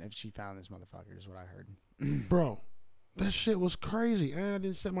investigation if she found this motherfucker. Is what I heard. Bro, that shit was crazy, and I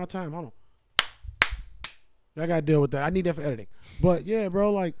didn't set my time. Hold on. I gotta deal with that. I need that for editing. But yeah,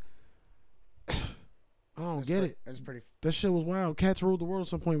 bro, like I don't get it. That's pretty. That shit was wild. Cats ruled the world at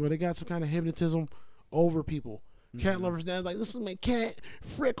some point, but they got some kind of hypnotism over people. Cat lovers now like, this is my cat,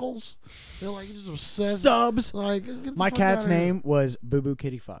 Frickles. They're like just obsessed. Stubbs. Like my cat's name was Boo Boo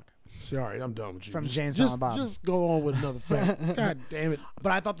Kitty Fuck. See, all right, I'm done with you. From Jane just, Silent Bob. Just go on with another fact. God damn it.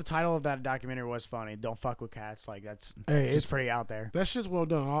 But I thought the title of that documentary was funny. Don't fuck with cats. Like it's pretty out there. That shit's well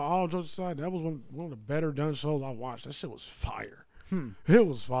done. All jokes aside, that was one of the better done shows I watched. That shit was fire. It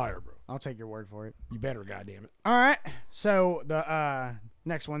was fire, bro. I'll take your word for it. You better, goddamn it. All right. So the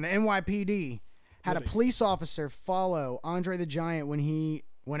next one, the NYPD had a police officer follow Andre the Giant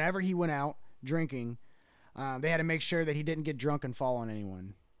whenever he went out drinking. They had to make sure that he didn't get drunk and fall on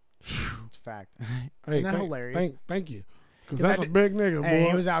anyone. It's a fact. Hey, Isn't that hilarious? Thank you. Because that's a big nigga, boy. Hey,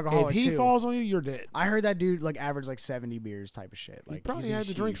 he was alcoholic, If he too. falls on you, you're dead. I heard that dude like averaged like 70 beers type of shit. Like He probably he's had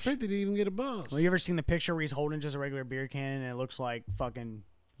to drink huge. 50 to even get a buzz. Well, you ever seen the picture where he's holding just a regular beer can and it looks like fucking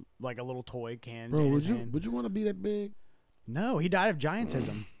like a little toy can? Bro, in would his you hand? want to be that big? No, he died of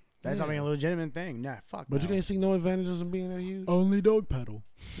giantism. That's Yeah. I mean a legitimate thing. Nah, fuck. But no. you can't see no advantages in being that huge. Only dog pedal.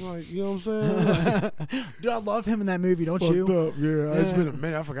 Like, you know what I'm saying? Dude, I love him in that movie, don't Fucked you? up. Yeah, it's been a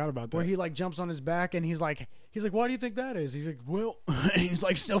minute. I forgot about that. Where he like jumps on his back and he's like, why do you think that is? He's like, well, and he's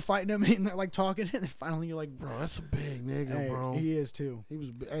like still fighting him and they're like talking and then finally you're like, bro, that's a big nigga, hey, bro. he is too. He was.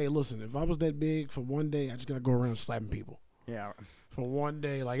 Hey, listen, if I was that big for one day, I just gotta go around slapping people. Yeah, For one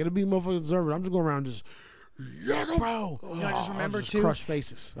day, like it'll be motherfuckers deserve it. I'm just going around just. bro. You know, I just remember I'll just too. crush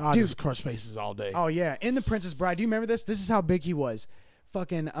faces. I Dude. just crush faces all day. Oh yeah, in The Princess Bride. Do you remember this? This is how big he was.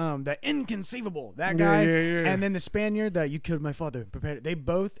 Fucking the inconceivable, that guy, yeah. and then the Spaniard, you killed my father. Prepared. They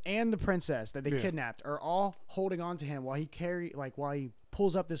both and the princess that they kidnapped are all holding on to him while he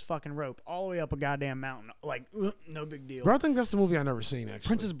pulls up this fucking rope all the way up a goddamn mountain. Like no big deal. Bro, I think that's the movie I never seen. Actually,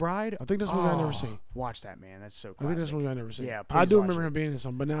 Princess Bride. I think that's the movie I never seen. Watch that, man. That's so I classic. think that's the movie I never seen. Yeah, I please do watch remember it. him being in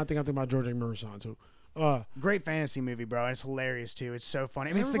something, but now I think about George A. Murison too. Great fantasy movie, bro. And it's hilarious too. It's so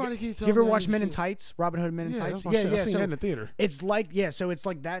funny. I mean, Everybody it's keep you telling ever me I watch need to Men in see it. Tights? Robin Hood Men in Yeah, Tights. that's my shit. I seen So that in the theater. it's like so it's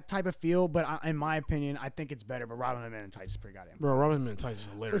like that type of feel, but in my opinion, I think it's better. But Robin Hood Men in Tights is pretty goddamn. Bro, Robin Hood Tights is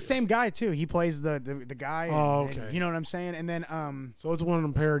The hilarious. same guy too. He plays the guy. Oh, and okay. you know what I'm saying? And then So it's one of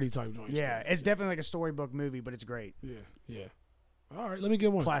them parody type joints. yeah, it's definitely like a storybook movie, but it's great. Yeah. All right, let me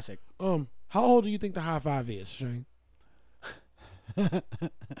get one. Classic. How old do you think the high five is, Shane?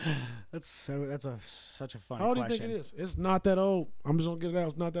 That's such a funny How old do you question. think it is? It's not that old. I'm just gonna get it out.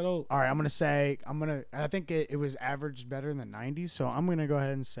 It's not that old. All right, I think it was averaged better in the 90s, so I'm gonna go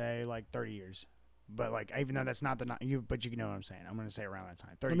ahead and say like 30 years. But like even though that's not but you know what I'm saying. I'm gonna say around that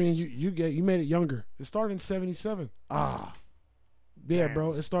time. 30 I mean, years. you made it younger. It started in '77. Ah. Yeah, Damn.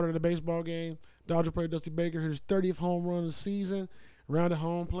 bro. It started at a baseball game. Dodger player Dusty Baker hit his 30th home run of the season, around the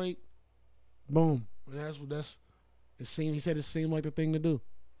home plate. Boom. And that's. It seemed. He said it seemed like the thing to do.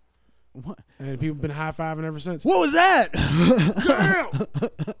 What? And people been high fiving ever since. What was that? Damn!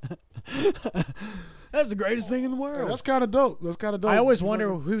 That's the greatest thing in the world. That's kind of dope. I always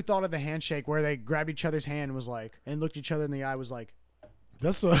wonder who thought of the handshake where they grabbed each other's hand and was like, and looked each other in the eye, was like,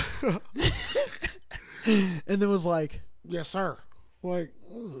 That's a. and then was like, Yes, sir. Like,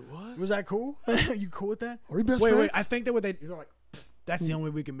 what? was that cool? You cool with that? Are we best Wait, friends? I think that they're like, that's the only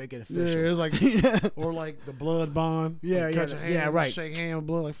way we can make it Yeah, official. it's like, or like the blood bond. Yeah, like yeah, catch your hand, yeah, right. Shake hand with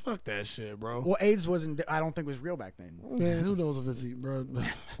blood. Like, fuck that shit, bro. Well, AIDS I don't think was real back then. Man, who knows if it's bro?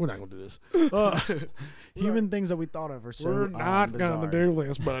 We're not gonna do this. Human things that we thought of are so We're not bizarre. gonna do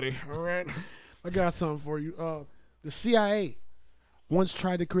this, buddy. All right, I got something for you. The CIA once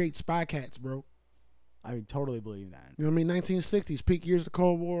tried to create spy cats, bro. I would totally believe that. You know what I mean? 1960s, peak years of the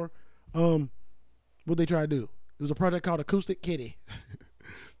Cold War. What they try to do? It was a project called Acoustic Kitty.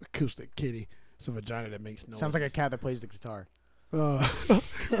 Acoustic Kitty. It's a vagina that makes noise. Sounds like a cat that plays the guitar.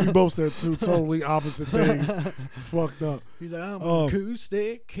 We both said two totally opposite things. Fucked up. He's like, I'm an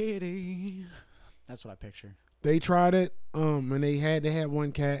acoustic kitty. That's what I picture. They tried it, and they had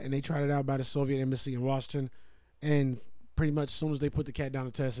one cat, and they tried it out by the Soviet embassy in Washington, and pretty much as soon as they put the cat down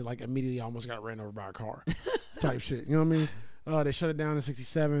to test it, like immediately almost got ran over by a car, type shit. You know what I mean? They shut it down in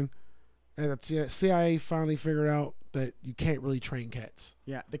 '67, and the CIA finally figured out that you can't really train cats.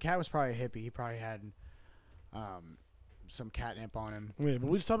 Yeah, the cat was probably a hippie. He probably had some catnip on him. Yeah, but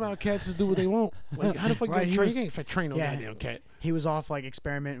we just talk about how cats just do what they want. Like, how the fuck Right, you he train? was- You can't train no yeah. goddamn cat. He was off like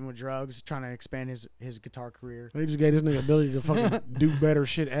experimenting with drugs, trying to expand his guitar career. They just gave this nigga ability to fucking do better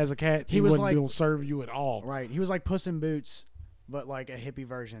shit as a cat. He was wasn't like- gonna serve you at all. Right. He was like Puss in Boots, but like a hippie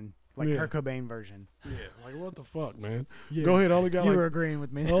version, like Yeah. Kurt Cobain version. Yeah, like what the fuck, man? Yeah. Go ahead. All we got You like were agreeing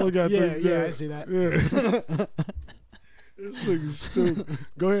with me. all we got yeah, three, yeah, I see that. Yeah. This nigga's stupid.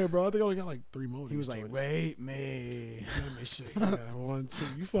 Go ahead, bro. I think I only got like 3 more. He was like, "Rape me." Let me see. Yeah, 1, 2.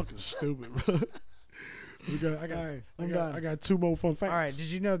 You fucking stupid, bro. I got 2 more fun facts. All right. Did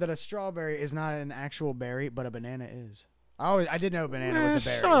you know that a strawberry is not an actual berry, but a banana is? I did know a banana was a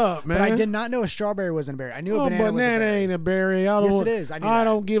berry. Shut up, man. But I did not know a strawberry wasn't a berry. I knew a banana was a banana berry. ain't a berry. Yes, it is. I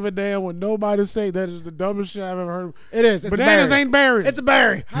don't give a damn what nobody say. That is the dumbest shit I've ever heard. It is. It's Bananas a berry. ain't berries. It's a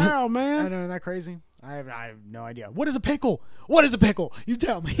berry. How, man? I know, isn't that crazy? I have no idea. What is a pickle? What is a pickle? You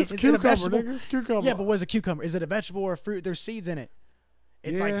tell me. It's is cucumber, it a vegetable? nigga. It's cucumber. Yeah, but what is a cucumber? Is it a vegetable or a fruit? There's seeds in it.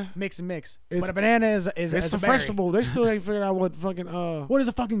 It's Yeah. like mix and mix. It's- But a banana is it's a a berry. vegetable. They still ain't figured out what fucking What is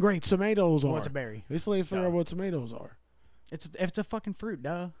a fucking grape? tomatoes are. What's a berry? They still ain't figured Duh. out what tomatoes are. It's a fucking fruit,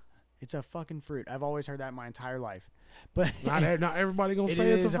 duh. It's a fucking fruit. I've always heard that my entire life. But Not everybody gonna It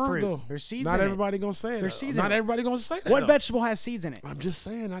say it's is a a fruit, fruit. though. There's seeds Not in it. everybody gonna say it. There's though. seeds in Not it. everybody gonna say that. what though. vegetable has seeds in it? I'm just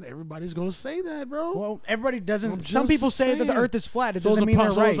saying, not everybody's gonna say that, bro. Well, everybody I'm doesn't. just Some people say that the saying. Earth is flat. It so is doesn't mean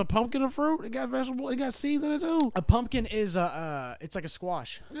they're so right. is a pumpkin a fruit? It got vegetable. It got seeds in it too. A pumpkin is it's like a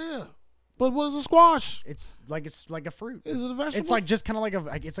squash. Yeah, but what is a squash? It's like a fruit. Is it a vegetable? It's like just kind of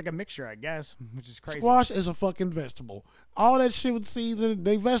like it's like a mixture, I guess, which is crazy. Squash is a fucking vegetable. All that shit with seeds in it,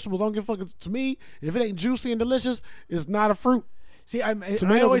 they vegetables. I don't give a fuck. To me, if it ain't juicy and delicious, it's not a fruit. See, I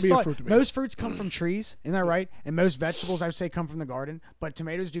Tomato always could be a thought fruit to me. most fruits come from trees, isn't that right? And most vegetables, I would say, come from the garden. But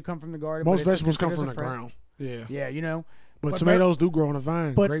tomatoes do come from the garden. Most but it's vegetables come considered from as the a fruit. ground. Yeah. Yeah, you know. But tomatoes do grow on a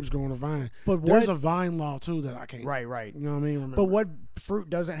vine. but- Grapes grow on a vine. but There's what- a vine law too that I can't. Right, right. You know what I mean? Remember. But what fruit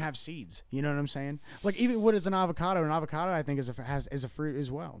doesn't have seeds? You know what I'm saying? Like even what is an avocado? An avocado, I think, is a fruit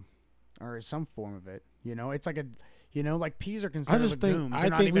as well, or is some form of it. You know, it's like like peas are I considered just think legumes. I They're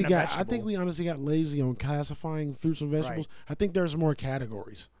not think even we a got. I vegetable. think we honestly got lazy on classifying fruits and vegetables. I think there's more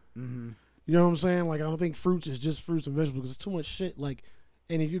categories. Mm-hmm. You know what I'm saying? Like I don't think fruits is just fruits and vegetables because it's too much shit. Like,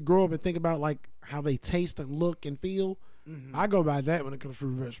 and if you grow up and think about like how they taste and look and feel, I go by that when it comes to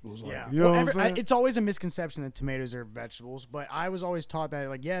fruit and vegetables. Like, Yeah, you know what I'm saying? it's always a misconception that tomatoes are vegetables, but I was always taught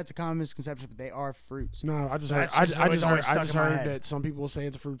that it's a common misconception, but they are fruits. No, I just So heard. that's I just just always heard, stuck I just in my heard head. that some people say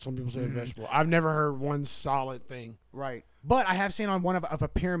it's a fruit, some people say it's a vegetable. I've never heard one solid thing. Right. But I have seen on one of a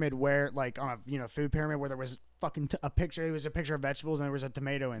pyramid where, like, on a food pyramid where there was fucking a picture. It was a picture of vegetables and there was a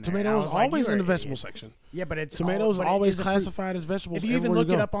tomato in there. And I Tomatoes was like, always "You're in the an vegetable idiot." section. Yeah, but it's Tomatoes but it always is a fruit. classified as vegetables. If you even everywhere look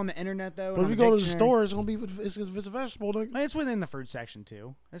it go. up on the internet, though, But and if you on go to the dictionary- store, it's gonna be it's a vegetable. Nigga. it's within the fruit section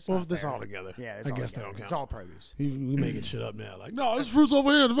too. It's Well, not that's fair. all together. Yeah, it's I all guess that together. don't count. It's all produce. You making shit up now. Like, no, it's fruits over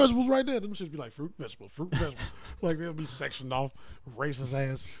here. The vegetables right there. Them shits be like fruit, vegetable. Like they'll be sectioned off. Racist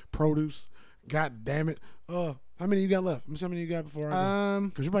ass produce. God damn it. How many you got left? Let me see how many you got before I go.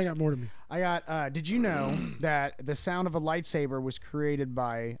 Because you probably got more than me. I got. Did you know that the sound of a lightsaber was created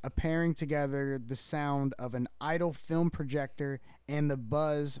by pairing together the sound of an idle film projector and the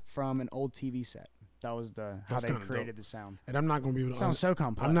buzz from an old TV set? That was how That's they kinda created dope. the sound. And I'm not gonna be able to. Sounds so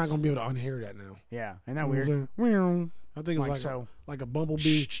complex. I'm not gonna be able to unhear that now. Yeah, isn't that You know what I'm weird? saying? I think it's Like like a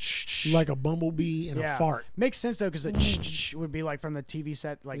bumblebee, like a bumblebee and Yeah. a fart. Makes sense though, because the would be like from the TV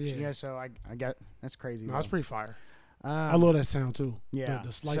set. Like Yeah. so I get that's crazy. No, though. that's pretty fire. I Um, love that sound too. Yeah, the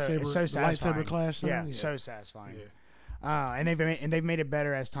lightsaber, it's so the satisfying. lightsaber clash sound. Yeah, so satisfying. Yeah. And they've made it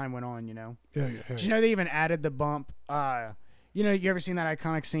better as time went on. You know. Yeah. Did you know they even added the bump? You ever seen that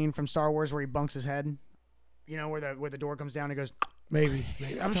iconic scene from Star Wars where he bunks his head? You know where the door comes down and goes. Maybe.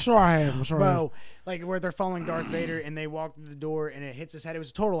 I'm sure I have. I'm sure I have. Bro, like where they're following Darth Vader and they walk through the door and it hits his head. It was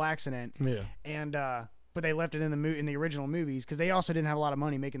a total accident. Yeah. And but they left it in the original movies because they also didn't have a lot of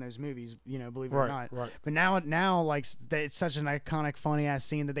money making those movies. Believe it or not. Right. But now like it's such an iconic, funny ass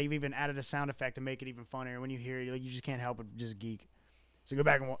scene that they've even added a sound effect to make it even funnier. When you hear it, like you just can't help but just geek. So go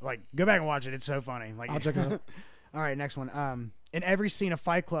back and watch it. It's so funny. Like I'll check it out. All right, next one. In every scene of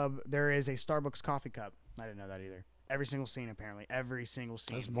Fight Club, there is a Starbucks coffee cup. I didn't know that either. Every single scene, apparently. Every single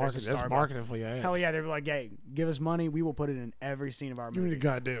scene. That's there's a marketing. That's Starbucks. marketing for your ass. Hell yeah, they're like, hey, give us money. We will put it in every scene of our Give me the movie.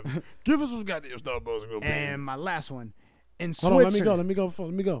 goddamn. Give us some goddamn Starbucks and go pay. And my last one. In Hold on, Switzerland. let me go for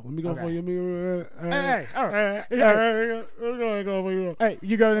Okay. you. Hey, all right. Hey. Hey,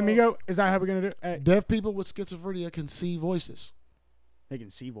 you go, then me go. Is that how we're going to do it? Hey. Deaf people with schizophrenia can see voices. They can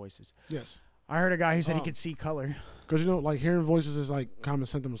see voices. Yes. I heard a guy who said he could see color. Because, like, hearing voices is, like, common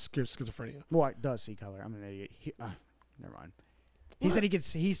symptom of schizophrenia. Well, it does see color. I'm an idiot. Never mind. He said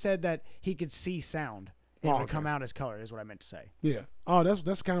he said that he could see sound. And it would come out as color, is what I meant to say. Yeah. Oh,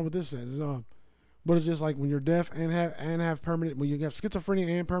 that's kind of what this says. But it's just like when you're deaf and have permanent, when you have schizophrenia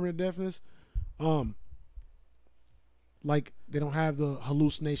and permanent deafness, like they don't have the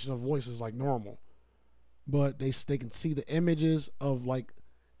hallucination of voices like normal, but they can see the images of, like,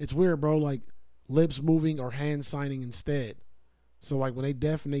 it's weird, bro, like lips moving or hand signing instead. So like when they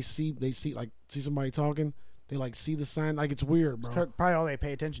deaf and they see somebody talking, They like see the sign. Like it's weird, bro. Probably all they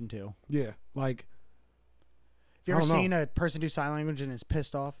pay attention to. Yeah, like. Have you ever seen a person do sign language and is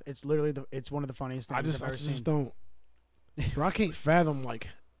pissed off? It's literally it's one of the funniest things I've ever seen. Don't. Bro, I can't fathom like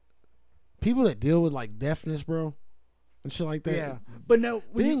people that deal with like deafness, bro, and shit like that. Yeah, but no,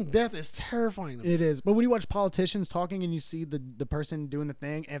 being deaf is terrifying. It is. But when you watch politicians talking and you see the person doing the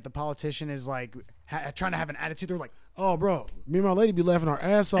thing, and if the politician is like trying to have an attitude, they're like, "Oh, bro, me and my lady be laughing our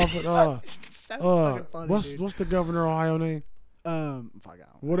ass off at fucking funny, what's the governor of Ohio name?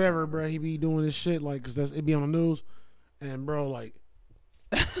 Whatever, bro. He be doing this shit like, cause it be on the news, and bro, like,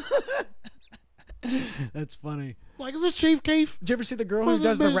 that's funny. Like, is this Chief Keef? Did you ever see the girl who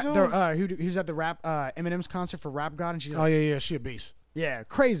does who's at the rap Eminem's concert for Rap God, and she's like, oh yeah, she a beast. Yeah,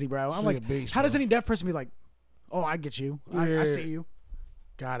 crazy, bro. I'm like, beast, how does any deaf person be like, oh, I get you, I see you,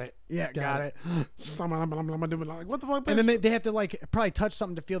 got it, yeah, got it. I'm doing like, what the fuck? And then they have to like probably touch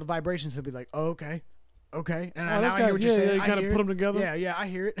something to feel the vibrations to be like, oh, okay. And now I hear what you're saying. Yeah, you kind of put them together. Yeah, I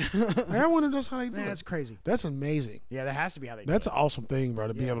hear it. I wonder that's how they do it. That's crazy. That's amazing. Yeah, that has to be how they do it. That's an awesome thing, bro,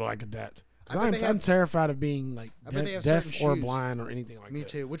 to be able to like adapt. I'm terrified of being like deaf or blind or anything like that. Me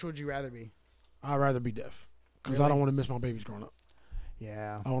too. Which would you rather be? I'd rather be deaf because I don't want to miss my babies growing up.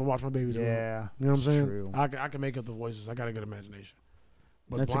 Yeah. I want to watch my babies grow up. Yeah. You know what I'm saying? True. I can make up the voices. I got a good imagination.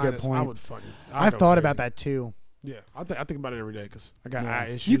 But that's a good point. I've thought about that too. Yeah, I think about it every day because I got eye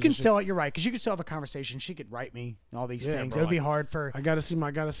issues. You can still, you're right, because you can still have a conversation. She could write me and all these things. It would be hard for. I gotta see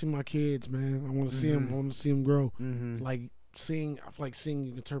my kids, man. I want to see them. I want to see them grow. Like I feel like seeing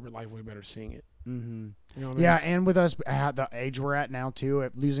you interpret life way better seeing it. You know what I mean? Yeah, and with us at the age we're at now too,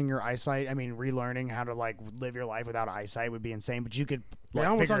 losing your eyesight. I mean, relearning how to like live your life without eyesight would be insane. But you could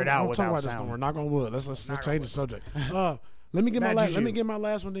figure it out without sound. We're not gonna wood. Let's change the subject. Let me get my last. Let me get my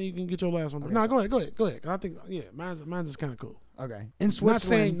last one. Then you can get your last one. Okay, no, go ahead. I think mine's is kind of cool. Okay. In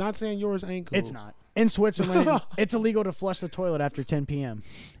Switzerland, not saying yours ain't cool. It's not. In Switzerland, it's illegal to flush the toilet after 10 p.m.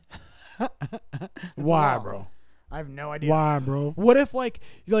 Why, bro? I have no idea. Why, bro? What if like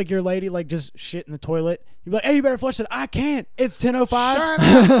your lady like just shit in the toilet? You're like, hey, you better flush it. I can't. It's 10:05.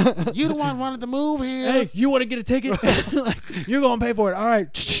 Shut up. You the one wanted to move here. Hey, you want to get a ticket? Like, you're gonna pay for it. All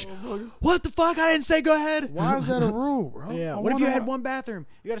right. What the fuck? I didn't say go ahead. Why is that a rule, bro? Yeah. What if you had one bathroom?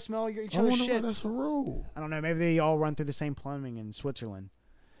 You got to smell each other's shit. Why that's a rule. I don't know. Maybe they all run through the same plumbing in Switzerland.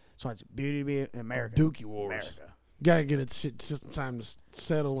 So it's beauty America. Dookie wars. America. Gotta get it shit time to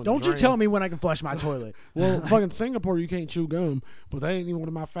settle. And don't drain. you tell me when I can flush my toilet. Well, fucking Singapore, you can't chew gum, but that ain't even one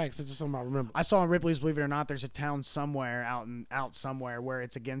of my facts. It's just something I remember. I saw in Ripley's Believe It or Not, there's a town somewhere out somewhere where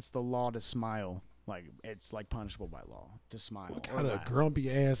it's against the law to smile. Like it's like punishable by law to smile. What kind of grumpy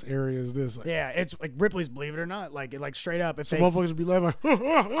ass area is this? Like, yeah, it's like Ripley's Believe It or Not. Like straight up. If some motherfuckers would be laughing.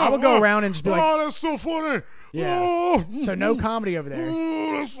 I would go around and just be like, "Oh, that's so funny." Yeah. Oh. So no comedy over there.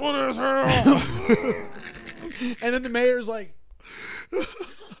 Oh, that's funny as hell. And then the mayor's like,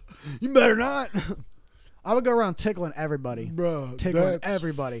 "You better not." I would go around tickling everybody, bro. Tickling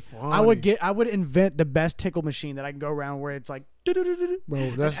everybody. Funny. I would invent the best tickle machine that I can go around where it's like, bro.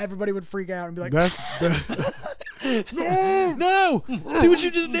 That's everybody would freak out and be like, no. See what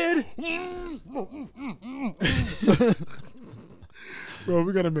you just did, bro.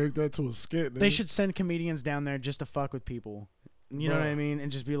 We gotta make that to a skit. They should send comedians down there just to fuck with people. You know what I mean?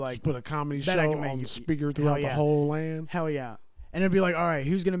 And just be like, just put a comedy show on speaker throughout the whole land. Hell yeah. And it'd be like, all right,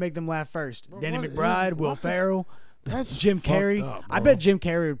 who's gonna make them laugh first? Bro, Danny McBride, Will Ferrell, that's Jim Carrey. Up, I bet Jim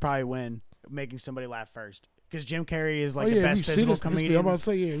Carrey would probably win making somebody laugh first because Jim Carrey is like the best physical comedian. I'm about to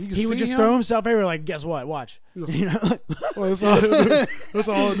say, he would just throw himself everywhere. Like, guess what? Watch. You know, well, that's all he'll do. That's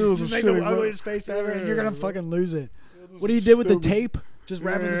all he'll do is just make the ugliest face ever, and you're gonna fucking lose it. What he did with the tape? Just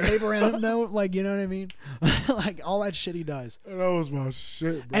wrapping the tape around him, though, like, you know what I mean? Like, all that shit he does. That was my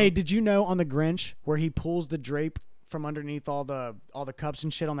shit, bro. Hey, did you know on the Grinch where he pulls the drape from underneath all the cups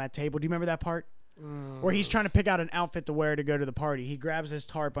and shit on that table? Do you remember that part? Where he's trying to pick out an outfit to wear to go to the party. He grabs his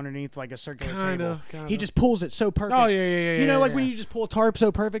tarp underneath like a circular table. He just pulls it so perfect. Oh, yeah. You know, like when you just pull a tarp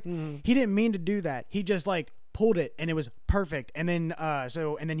so perfect? He didn't mean to do that. He just, like, pulled it and it was perfect. And then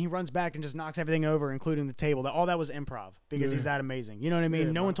then he runs back and just knocks everything over, including the table. All that was improv because he's that amazing. You know what I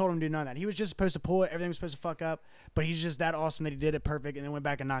mean? No one told him to do none of that. He was just supposed to pull it. Everything was supposed to fuck up, but he's just that awesome that he did it perfect and then went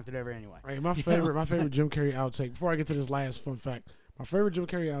back and knocked it over anyway. Right, my favorite Jim Carrey outtake. Before I get to this last fun fact, my favorite Jim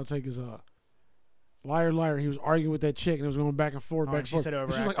Carrey outtake is Liar, liar. He was arguing with that chick and it was going back and forth, back and forth. Said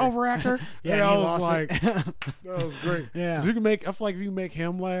overactor. She was like, overactor? Yeah, I was like, that was great. Yeah. I feel like if you make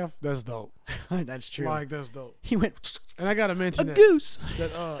him laugh, that's dope. That's true. Like, that's dope. He went, and I got to mention a goose.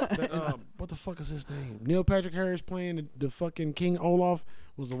 What the fuck is his name? Neil Patrick Harris playing the fucking King Olaf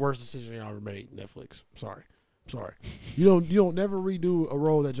was the worst decision y'all ever made, Netflix. Sorry. You don't never redo a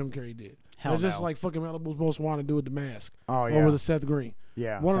role that Jim Carrey did. Hell They're just no. like fucking Malibu's Most Wanted do with the Mask. Oh, Or yeah. with the Seth Green.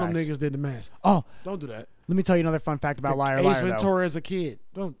 Yeah, One of them facts. niggas did the Mask. Oh, Don't do that. let me tell you another fun fact about Liar Ace Liar, though. Ventura as a kid.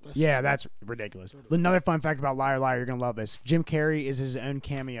 Yeah, that's ridiculous. Another fun fact about Liar Liar, you're going to love this. Jim Carrey is his own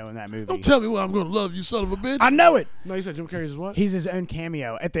cameo in that movie. Don't tell me what I'm gonna love, you son of a bitch. I know it. No, you said Jim Carrey's what? He's his own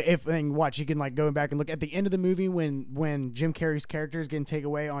cameo at the and watch. You can like go back and look at the end of the movie when Jim Carrey's character is getting taken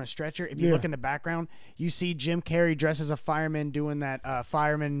away on a stretcher. If you Yeah. look in the background, you see Jim Carrey dressed as a fireman doing that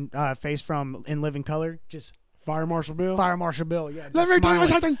fireman face from In Living Color. Just Fire Marshal Bill. Fire Marshal Bill. Yeah. Let just me tell you smiling.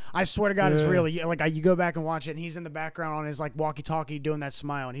 something. I swear to God, it's Yeah. real. You go back and watch it, and he's in the background on his like walkie-talkie doing that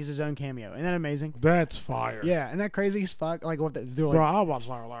smile, and he's his own cameo. Isn't that amazing? That's fire. Yeah, isn't that crazy as fuck? Like what? They're like, Bro, I'll watch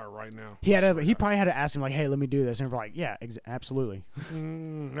Liar Liar right now. he probably had to ask him like, hey, let me do this, and we're like, yeah, absolutely.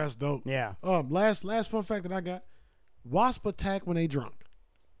 That's dope. Yeah. Last fun fact that I got: wasp attack when they drunk.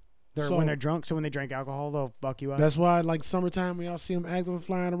 When they're drunk, so when they drink alcohol, they'll fuck you up. That's why, like summertime, when y'all see them active and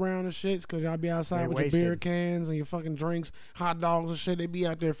flying around and shit, because y'all be outside They're with wasted. your beer cans and your fucking drinks, hot dogs and shit. They be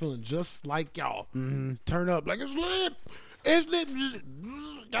out there feeling just like y'all. Mm-hmm. Turn up like it's lit. It's lit.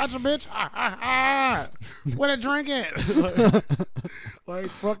 Gotcha, bitch. What a drink at? like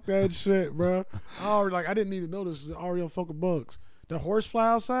fuck that shit, bro. I didn't need to know this. It's already on fucking bugs. The horse fly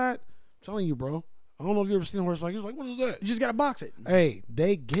outside. I'm telling you, bro. I don't know if you ever seen a horse fly. He's like, what is that? You just gotta box it. Hey,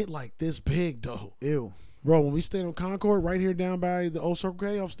 they get like this big though. Ew. Bro, when we stayed on Concord right here down by the old Circle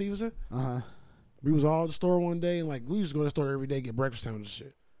K off Stevenson, we was all at the store one day and like we used to go to the store every day get breakfast sandwiches and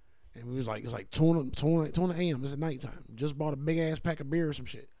shit. And we was like, it's like 2 a.m. It's at nighttime. Just bought a big ass pack of beer or some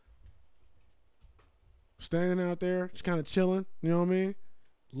shit. Standing out there, just kind of chilling. You know what I mean?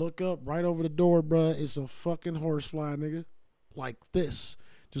 Look up right over the door, bruh. It's a fucking horsefly, nigga. Like this.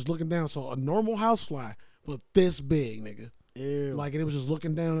 Just looking down. So a normal housefly, but this big, nigga. Ew. Like, and it was just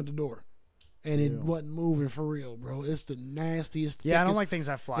looking down at the door. And it wasn't moving for real, bro. It's the nastiest. Yeah, I don't thickest- like things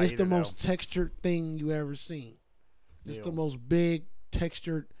that fly. It's the either, most textured thing you ever seen. It's Ew. the most big,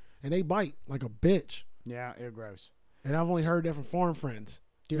 textured, and they bite like a bitch. though. Yeah, ew, gross. And I've only heard that from farm friends.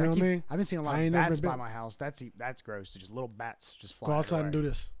 Dude, you know what I mean? I've been seeing a lot I of ain't never bats been by bit. my house. That's gross. Just little bats just Go flying. outside and do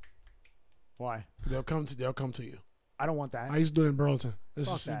this. Why? They'll come to you. I don't want that. I used to do it in Burlington. This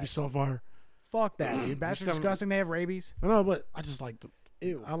Fuck is be that. so fire. Fuck that, dude. Bats are Just disgusting. They have rabies. I know, but I just like the.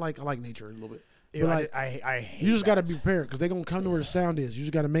 Ew. I like nature a little bit. Ew, But like, I hate you just got to bats. be prepared because they're gonna come to where the sound is. You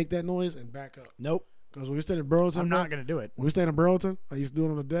just got to make that noise and back up. Nope. Because when we stayed in Burlington, I'm bro, not gonna do it. when we stayed in Burlington, I used to do it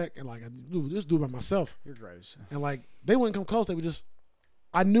on the deck and like I just do it by myself. You're gross. And like they wouldn't come close. They would just.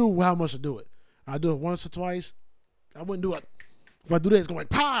 I knew how much to do it. I do it once or twice. I wouldn't do it. If I do that, it's going like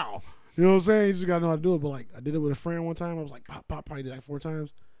pow. You know what I'm saying? You just gotta know how to do it. But like I did it with a friend one time. I was like pop pop. Probably did like 4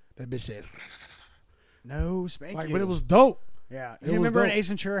 times. That bitch said No, spank like, you. but it was dope. Yeah. it You was remember in dope. Ace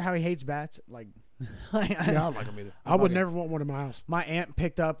Ventura how he hates bats? Like, Yeah, I don't like them either. I would fucking- never want one in my house. my aunt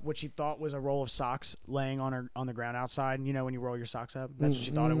picked up what she thought was a roll of socks laying on the ground outside. And you know when you roll your socks up, that's what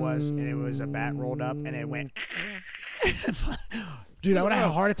she thought it was, and it was a bat rolled up, and it went. Dude, I would have had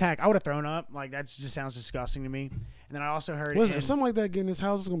a heart attack. I would have thrown up. Like that just sounds disgusting to me. And then I also heard. Listen, in- if something like that get in this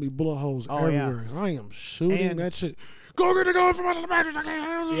house, it's gonna be bullet holes Oh, yeah. everywhere. I am shooting And- that shit. Go get the gun from under the mattress. I can't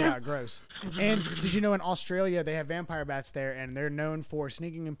handle it. Yeah, gross. And did you know in Australia they have vampire bats there, and they're known for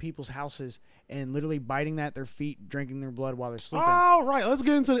sneaking in people's houses and literally biting at their feet, drinking their blood while they're sleeping. All right, let's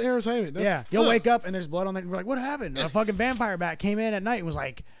get into the entertainment. Yeah, you'll wake up and there's blood on there. And we're like, what happened? A fucking vampire bat came in at night and was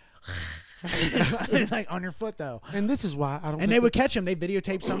like, like on your foot though. And this is why I don't. And they would catch him. They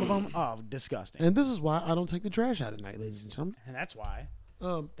videotaped some of them. Oh, disgusting. And this is why I don't take the trash out at night, ladies and gentlemen. And that's why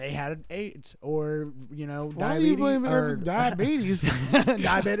They had AIDS or why do you blame diabetes, diabetes?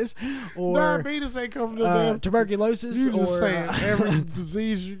 diabetes, or Diabetes ain't coming to them. tuberculosis, You just or saying every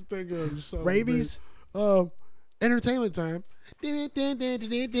disease you think of. You son of a rabies. bitch. Entertainment time. Oh, I'm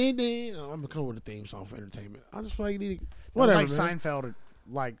gonna come with a theme song for entertainment. I just feel like you need to, whatever. It's like man. Seinfeld,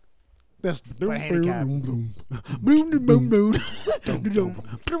 like That's but handicap. boom, boom, boom, boom.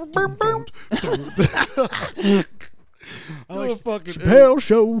 I like fucking Chappelle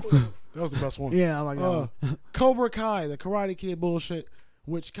Show. That was the best one. Yeah, I like that one. Cobra Kai, the Karate Kid bullshit,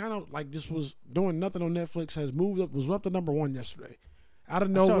 which kind of like just was doing nothing on Netflix, has moved up, was up to #1 yesterday. Out of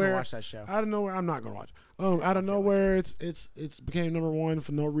I still haven't nowhere, watched that show. out of nowhere, I'm not gonna watch. Out of nowhere, it's became #1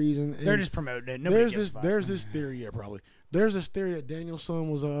 for no reason. They're And just promoting it. Nobody gives a fuck. there's this theory, yeah, probably. There's this theory that Daniel's son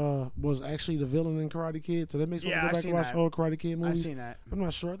was actually the villain in Karate Kid, so that makes me go back and watch old Karate Kid movies. I've seen that. I'm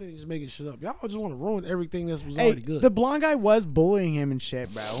not sure. I think he's just making shit up. Y'all just want to ruin everything that was Hey, already good. the blonde guy was bullying him and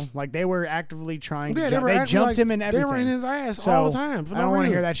shit, bro. Like they were actively trying to. they jumped like, him and everything. They were in his ass So, all the time. I don't want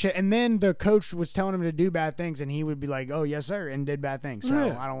to hear that shit. And then the coach was telling him to do bad things, and he would be like, "Oh yes, sir," and did bad things. So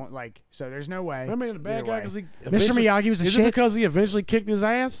Yeah. I don't want like. So there's no way. I mean, the bad Either guy way. because he Mr. Miyagi was a is shit. it because he eventually kicked his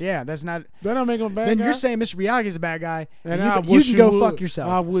ass? Yeah, that's not. That don't make him a bad Then guy. you're saying Mr. Miyagi's a bad guy, And and I you wish can go would. fuck yourself.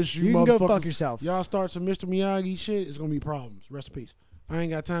 I wish you can go fuck motherfuckers- yourself. Y'all start some Mr. Miyagi shit, it's gonna be problems. Rest in peace. I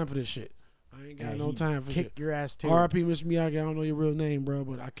ain't got time for this shit. I ain't got no time for Kick shit. your ass too. R.I.P. Mr. Miyagi. I don't know your real name, bro,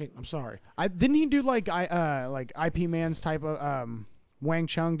 but I can't. I'm sorry. Didn't he do like IP Man's type of Wang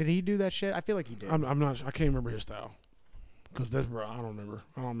Chung? Did he do that shit? I feel like he did. I'm not. I can't remember his style. Cause that's bro. I don't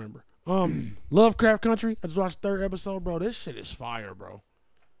remember. Lovecraft Country. I just watched the 3rd episode, bro. This shit is fire, bro.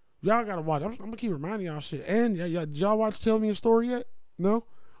 Y'all gotta watch. I'm gonna keep reminding y'all shit. And did y'all watch Tell Me a Story yet? No.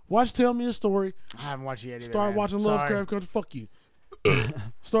 Watch Tell Me a Story. I haven't watched it yet either. Start man. watching Sorry. Lovecraft Country. Fuck you.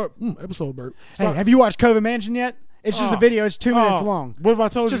 Start episode burp. Hey, Start, have you watched COVID Mansion yet? It's just a video. It's 2 minutes long. What if I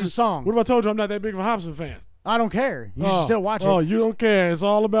told It's you? just a song. What if I told you I'm not that big of a Hobson fan? I don't care. You should still watch it. Oh, you don't care. It's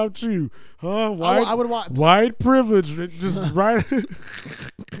all about you, huh? I would watch. White privilege, just right.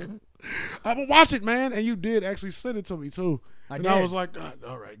 I would watch it, man. And you did actually send it to me too. I and did. I was like, God,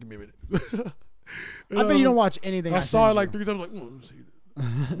 all right, give me a minute. I bet you don't watch anything. I saw send it like you. 3 times. Like, let me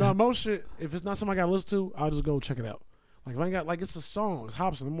see. Now most shit, if it's not something I got to listen to, I'll just go check it out. Like if I ain't got it's a song, it's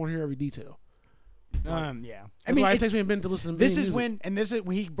Hobson. I'm gonna hear every detail. Yeah. I mean, it takes me a minute to listen to this music. is when, and this is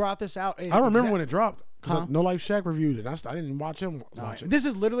when he brought this out. I remember when it dropped. Huh? No Life Shack reviewed it. I didn't even watch him watch it. This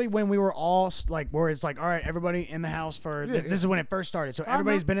is literally when we were all like, where it's like, all right, everybody in the house for. Yeah, this is when it first started. So I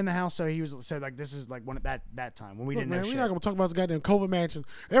everybody's know. been in the house. So he was. So like, this is like one at that time when we Look, didn't man, know we're shit. not gonna talk about this goddamn COVID mansion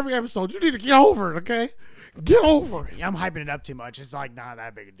every episode. You need to get over it, okay? Get over it. Yeah, I'm hyping it up too much. It's like not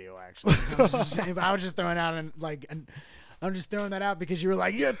that big a deal, actually. I was just saying, but I was just throwing out I'm just throwing that out because you were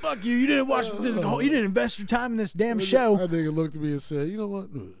like, yeah, fuck you. You didn't watch this. You didn't invest your time in this damn show. That nigga looked at me and said, "You know what?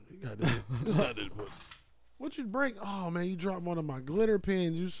 It's not this book. What you break? Oh man, you dropped one of my glitter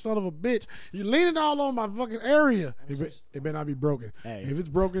pins. You son of a bitch. You leaning all on my fucking area. It better not be broken. Hey. If it's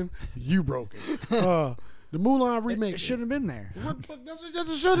broken, you broken. The Mulan remake. It shouldn't have been there. What the fuck? That's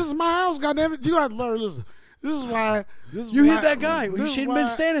a show. This is my house. Goddamn it! You got to learn. Listen. This is why. You hit that guy. You shouldn't have been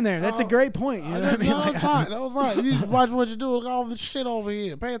standing there. That's a great point. You know what I mean? No, that's fine. That was fine. You watch what you do. Look at all the shit over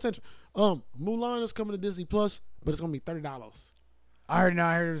here. Pay attention. Mulan is coming to Disney Plus, but it's gonna be $30. I heard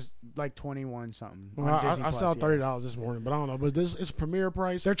it was like 21 something. Well, on Disney I Plus, saw yeah. $30 this morning, but I don't know. But this is premiere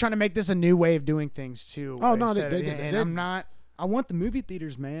price. They're trying to make this a new way of doing things too. Oh, no, instead they- of- they- and they- I'm not. I want the movie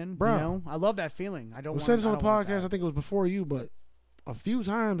theaters, man. Bro. You know, I love that feeling. I don't. We want, said this on I the don't want podcast. I that. think it was before you, but a few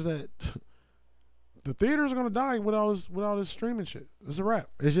times that the theaters are gonna die with all this streaming shit. It's a wrap.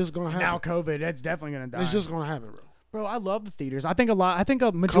 It's just gonna happen. Now COVID, that's definitely gonna die. It's just gonna happen, bro. Bro, I love the theaters. I think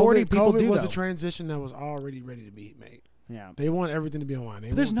a majority of people COVID do. was though. a transition that was already ready to be made. Yeah. They want everything to be online.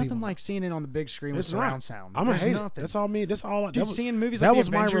 But there's nothing like seeing it on the big screen with It's surround not. sound. I'm gonna There's hate nothing. it. That's all me. That's all. Dude, seeing movies that like was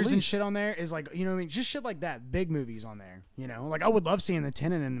the my Avengers and release. shit on there is like, you know what I mean? Just shit like that. Big movies on there. You know? Like, I would love seeing the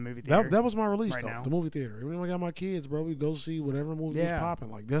Tenet in the movie theater. That was my release right though. now. The movie theater. When I got my kids, bro, we go see whatever movie Yeah. was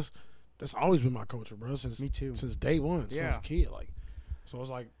popping. Like that's always been my culture, bro. Since Me too. Since day one. Since Yeah. a kid. Like, so it's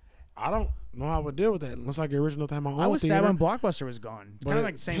like I don't know how I would deal with that unless I get rich enough to have my own I was theater. sad when Blockbuster was gone. It's kind of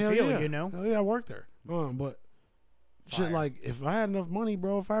like the same hell feel, yeah. you know? Hell yeah, I worked there. But shit, Fire. like if I had enough money,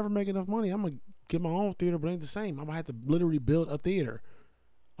 bro, if I ever make enough money, I'm gonna get my own theater, but it ain't the same. I'm gonna have to literally build a theater,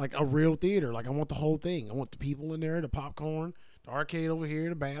 like a real theater. Like I want the whole thing. I want the people in there, the popcorn, the arcade over here,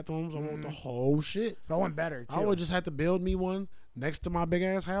 the bathrooms. I want the whole shit. But I want better, too. I would just have to build me one next to my big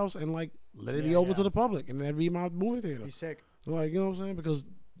ass house and like let it be Yeah, open yeah. to the public, and that'd be my movie theater. Be sick. Like, you know what I'm saying? Because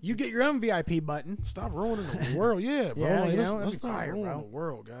You get your own VIP button. stop ruining the world, yeah, bro. Yeah, like, you let's, know, that'd let's be not fire, ruin bro. the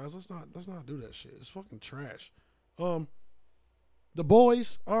world, guys. Let's not do that shit. It's fucking trash. The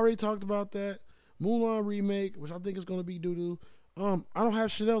Boys already talked about that. Mulan remake, which I think is gonna be doo doo. I don't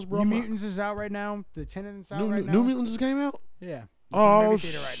have shit else, bro. New I'm not- Mutants is out right now. The Tenant's out New, right now. New Mutants just came out. Yeah. It's Oh, in the movie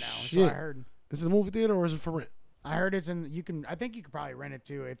theater right now. That's what I shit. heard. Is it a movie theater or is it for rent? I heard it's in. I think you could probably rent it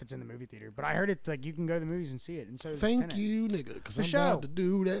too if it's in the movie theater. But I heard it's like you can go to the movies and see it. And so does Thank Tenet. you, nigga, because For I'm sure. about to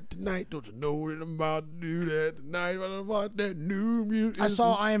do that tonight. Don't you know that I'm about to do that tonight? I'm about that New Mutants. I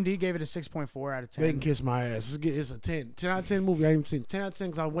saw IMDb gave it a 6.4 out of 10. They can kiss my ass. It's a 10. 10 out of 10 movie. I haven't seen 10 out of 10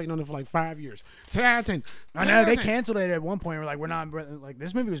 because I was waiting on it for like 5 years. 10 out of 10. I know they canceled it at one point. We're like, we're not like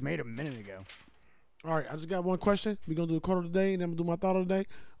this movie was made a minute ago. All right, I just got one question. We're going to do a quote of the day, and then I'm going to do my thought of the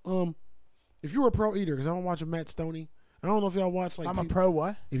day. If you were a pro eater, because I'm watching Matt Stoney. I don't know if y'all watch like. I'm a pro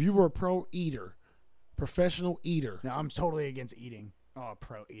what? If you were a pro eater, professional eater. No, I'm totally against eating. Oh,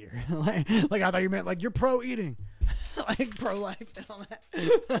 pro eater. like I thought you meant like you're pro eating, like pro life and all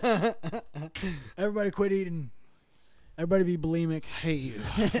that. Everybody quit eating. Everybody be bulimic. Hate you.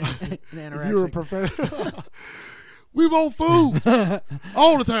 And If you're a anorexic. professional, we want food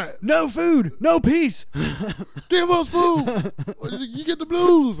all the time. No food, no peace. Give us food. You get the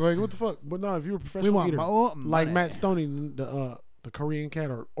blues. Like what the fuck? But no, if you're a We professional want eater, more like money. Matt Stoney, the Korean cat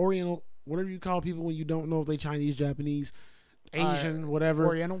or Oriental, whatever you call people when you don't know if they Chinese, Japanese, Asian, whatever.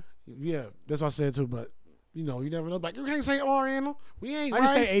 Oriental. Yeah, that's what I said too. But you know, you never know. Like you can't say Oriental. We ain't. I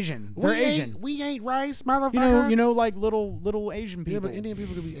rice. just say Asian. They're Asian. We ain't rice, motherfucker. You know, like little Asian people. Yeah, but Indian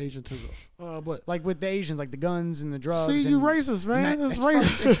people can be Asian too, though. But like with the Asians, like the guns and the drugs. see, and you racist, man. It's It's racist.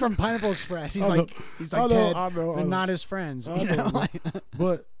 From, it's from Pineapple Express. He's I know. like Ted. I know. They're not his friends. I You know, know, man. like,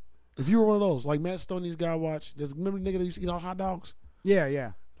 But if you were one of those, like Matt Stoney's guy watch, remember the nigga that used to eat all hot dogs?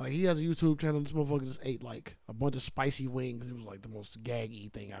 yeah. Like he has a YouTube channel. This motherfucker just ate like a bunch of spicy wings. It was like the most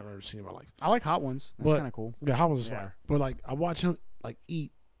gaggy thing I've ever seen in my life. I like hot ones. That's But- kind of cool. Yeah, hot ones is Yeah. fire. But like I watch him like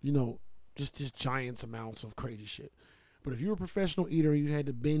eat, you know, just giant amounts of crazy shit. But if you were a professional eater, you had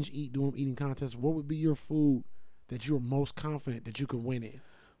to binge eat doing eating contests. What would be your food that you were most confident that you could win in?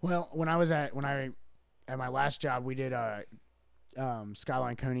 Well, when I at my last job, we did a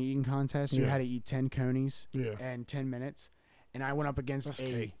Skyline Coney eating contest. You Yeah. had to eat 10 conies Yeah. in 10 minutes, and I went up against That's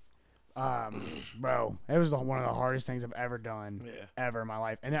cake. bro, it was one of the hardest things I've ever done, Yeah. ever in my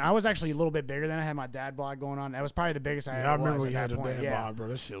life. And then I was actually a little bit bigger than I had my dad bod going on. That was probably the biggest I Yeah, ever I remember was when you at had that your point. dad Yeah. bod, bro.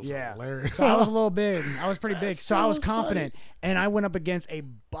 That shit was Yeah. hilarious. So I was a little big. I was pretty big. So I was so confident, and I went up against a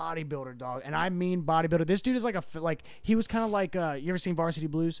bodybuilder, dog. And I mean bodybuilder. This dude is like he was kind of like you ever seen Varsity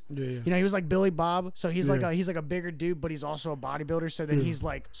Blues? Yeah. You know, he was like Billy Bob. So he's Yeah. he's like a bigger dude, but he's also a bodybuilder. So then Yeah. he's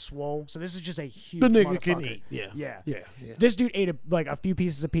like swole. So this is just a huge The nigga can motherfucker. eat. Yeah. Yeah. Yeah. This dude ate a few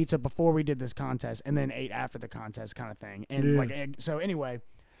pieces of pizza before we did this contest, and then ate after the contest, kind of thing. And Yeah. so anyway,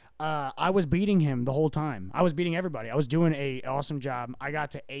 I was beating him the whole time. I was beating everybody. I was doing a awesome job. I got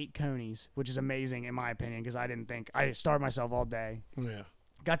to 8 conies, which is amazing in my opinion because I starved myself all day. Yeah.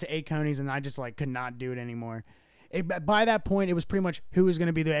 Got to 8 conies, and I just like could not do it anymore. By that point, it was pretty much who was going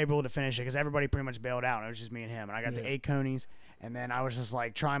to be able to finish it because everybody pretty much bailed out. And it was just me and him, and I got to 8 conies, and then I was just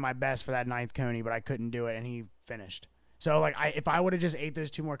like trying my best for that 9th coney, but I couldn't do it, and he finished. So like if I would have just ate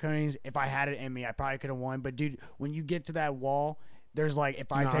those 2 more conies, if I had it in me, I probably could have won. But dude, when you get to that wall, there's like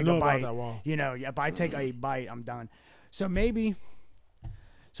if I Nah, I take know a about bite, that wall. you know, if I take a bite, I'm done. So maybe,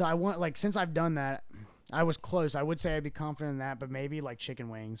 I want like since I've done that, I was close. I would say I'd be confident in that, but maybe like chicken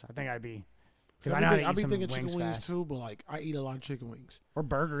wings. I think I'd be. Because I know how to I eat be some thinking wings chicken wings fast. too, but like I eat a lot of chicken wings. Or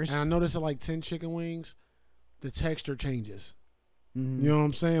burgers. And I noticed at like 10 chicken wings, the texture changes. Mhm. You know what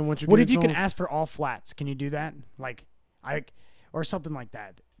I'm saying? Once you What get if you into can them, ask for all flats? Can you do that? Like, or something like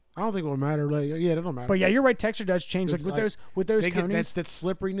that. I don't think it will matter. Like, yeah, that don't matter. But yeah, you're right. Texture does change. Like It's with like- those they get conies, that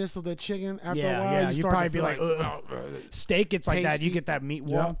slipperiness of the chicken after Yeah, a while. yeah, you you'd start probably to be feel like, steak. It's like that. You Pasty. get that meat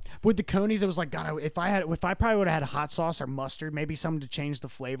wall. With the conies, it was like God. If I probably would have had hot sauce or mustard, maybe something to change the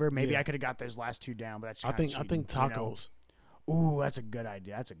flavor. Maybe Yeah. I could have got those last 2 down. But that's I think tacos. Ooh, that's a good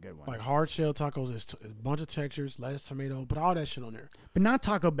idea. That's a good one. Like hard shell tacos is a bunch of textures, lettuce, tomato, put all that shit on there. But not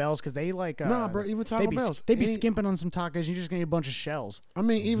Taco Bell's because they like. Nah, bro, even Taco Bell's. They be Ain't- skimping on some tacos. You're just gonna eat a bunch of shells. I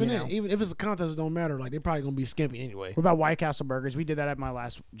mean, even You then, know? even if it's a contest, it don't matter. Like they're probably gonna be skimpy anyway. What about White Castle burgers? We did that at my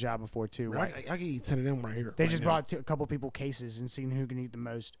last job before too. Right? I can eat 10 of them right here. They right just now. brought a couple people cases and seen who can eat the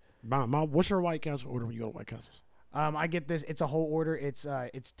most. What's your White Castle order when you go to White Castles? I get this. It's a whole order. It's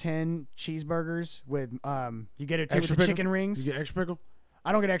 10 cheeseburgers with you get it too with Extra the pickle? chicken rings. You get extra pickle?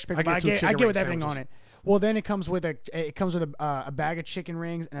 I don't get extra pickle, I but get 2 I chicken get with ring everything on sandwiches. it. Well, then it comes with a bag of chicken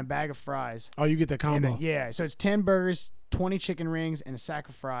rings and a bag of fries. Oh, you get that And combo. then, yeah, so it's 10 burgers, 20 chicken rings, and a sack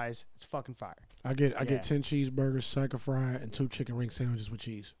of fries. It's fucking fire. I get Yeah. 10 cheeseburgers, sack of fry, and 2 chicken ring sandwiches with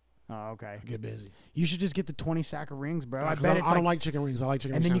cheese. Oh, okay. I get busy. You should just get the 20 sack of rings, bro. I 'Cause bet it's I don't like chicken rings. I like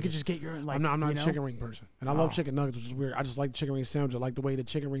chicken and ring then you could sandwiches. just get your like. I'm not you a know? chicken ring person, and I Oh. love chicken nuggets, which is weird. I just like the chicken ring sandwich. I like the way the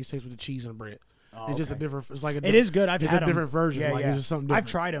chicken rings taste with the cheese and bread. Oh, It's just a okay. different. It's like a. It is good. I've It's had a different version. Yeah, like yeah. it's just something I've different.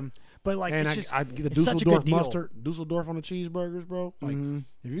 tried them, but like And it's just I get the it's such a good Dusseldorf deal. mustard, Dusseldorf on the cheeseburgers, bro. Like Mhm.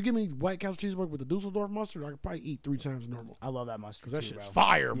 if you give me White Castle cheeseburger with the Dusseldorf mustard, I could probably eat 3 times normal. I love that mustard Cause that too, shit's bro.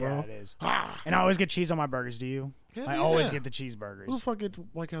 fire, bro. Yeah, it is. Ah. And I always get cheese on my burgers. Do you? Hell I always yeah. get the Who the cheeseburgers. fuck get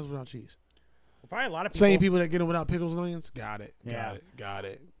White Castle without cheese? Probably a lot of people. Same people that get them without pickles and onions. Got it. Yeah. Got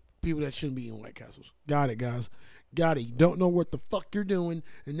it. People that shouldn't be eating White Castles. Got it, guys. Got it. You don't know what the fuck you're doing,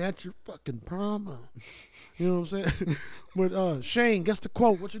 and that's your fucking problem. You know what I'm saying? But Shane, guess the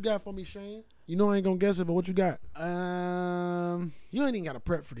quote. What you got for me, Shane? You know I ain't gonna guess it, but what you got? You ain't even got to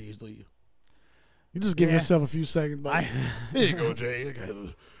prep for these, do you? You just give Yeah. yourself a few seconds. Like, here you go, Jay.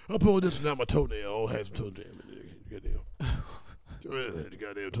 I pulled this one out my toenail. I had some toe jam in it.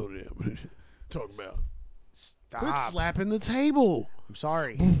 Goddamn toe jam. Talking about. Quit Stop. slapping the table. I'm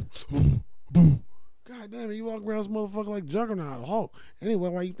sorry. God damn it, you walk around this motherfucker like Juggernaut or Hulk. Anyway,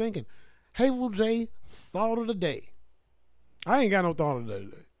 why you thinking? Hateful J, thought of the day. I ain't got no thought of the day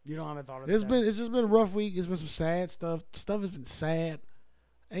today. You don't have a thought of It's just been a rough week. It's been some sad stuff. Stuff has been sad.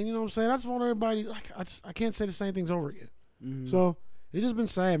 And you know what I'm saying? I just want everybody, like, I can't say the same things over again. Mm-hmm. So it's just been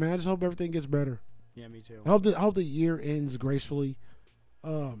sad, man. I just hope everything gets better. Yeah, me too. I hope the year ends gracefully.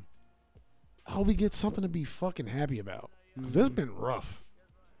 I hope we get something to be fucking happy about. Because it's been rough.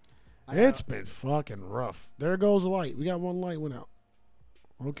 It's been fucking rough. There goes the light. We got one light went out.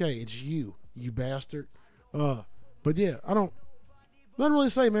 Okay, it's you bastard. But yeah, nothing really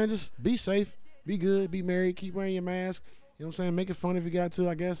to say, man. Just be safe, be good, be married, keep wearing your mask. You know what I'm saying? Make it fun if you got to,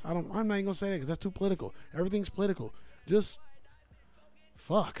 I guess. I'm not even gonna say that because that's too political. Everything's political. Just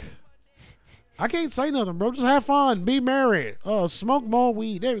fuck. I can't say nothing, bro. Just have fun, be married. Smoke more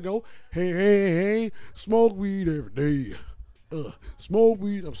weed. There we go. Hey, smoke weed every day. Smoke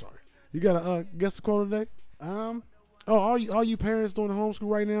weed. I'm sorry. You gotta guess the quote today? All you parents doing the homeschool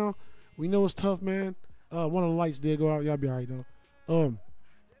right now, we know it's tough, man. One of the lights did go out. Y'all be all right though.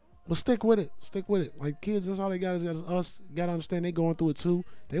 But stick with it. Stick with it. Like kids, that's all they got is us. Gotta understand they going through it too.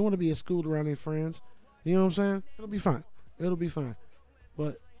 They want to be at school around their friends. You know what I'm saying? It'll be fine. It'll be fine.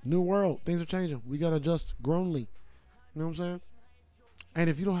 But new world, things are changing. We gotta adjust grownly. You know what I'm saying? And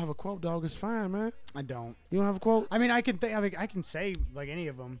if you don't have a quote, dog, it's fine, man. I don't. You don't have a quote? I mean, I can say like any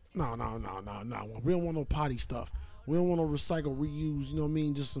of them. No. We don't want no potty stuff. We don't want no recycle, reuse, you know what I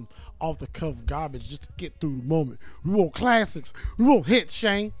mean? Just some off-the-cuff garbage just to get through the moment. We want classics. We want hits,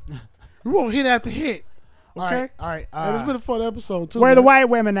 Shane. We want hit after hit. Okay? All right. And it's been a fun episode, too. Where are the man. white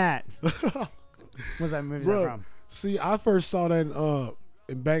women at? What's that movie Bruh, from? see, I first saw that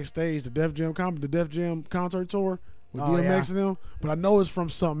in backstage, the Def Jam concert tour with DMX and them, but I know it's from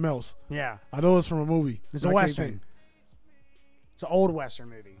something else. Yeah. I know it's from a movie. It's but a I can't Western. think. It's an old Western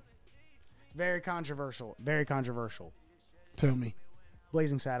movie. Very controversial. Very controversial. Tell me.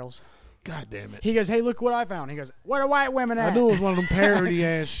 Blazing Saddles. God damn it. He goes, "Hey, look what I found." He goes, "Where are white women at?" I knew it was one of them parody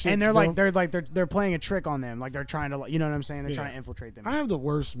ass shit. And they're playing a trick on them. Like they're trying to, you know what I'm saying? They're trying to infiltrate them. I have the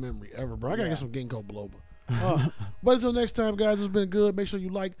worst memory ever, bro. I gotta get some ginkgo biloba. But until next time, guys, it's been good. Make sure you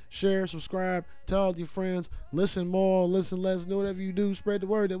like, share, subscribe, tell all your friends, listen more, listen less, do whatever you do. Spread the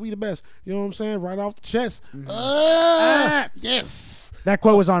word that we the best. You know what I'm saying? Right off the chest. Yes. That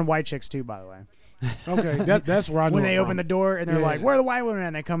quote was on White Chicks too, by the way. Okay, that's where I know When it they from. open the door and they're Yeah. like, "Where are the white women?"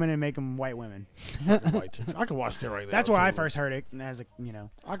 and they come in and make them white women. White chicks. I can watch that right now. That's where I too. first heard it. And as a, you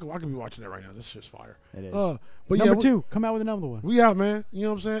know, I could be watching that right now. This shit's fire. it is. But Number yeah, two, come out with another one. we out, man. You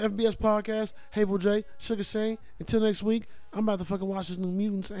know what I'm saying? FBS Podcast, Hateful J, Sugar Shane. Until next week, I'm about to fucking watch this New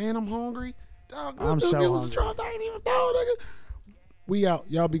Mutants, and I'm hungry. Dog, I'm New so Mutants hungry. dropped. I ain't even know, nigga. We out.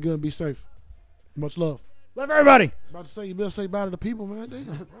 Y'all be good and be safe. Much love. Love everybody. About to say, you better say bye to the people, man. Damn,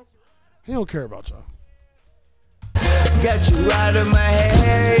 bro. He don't care about y'all. Got you right in my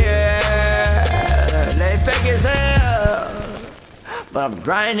head, yeah. They fake as hell, but I'm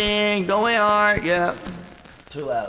grinding, going hard, yeah. 2 hours.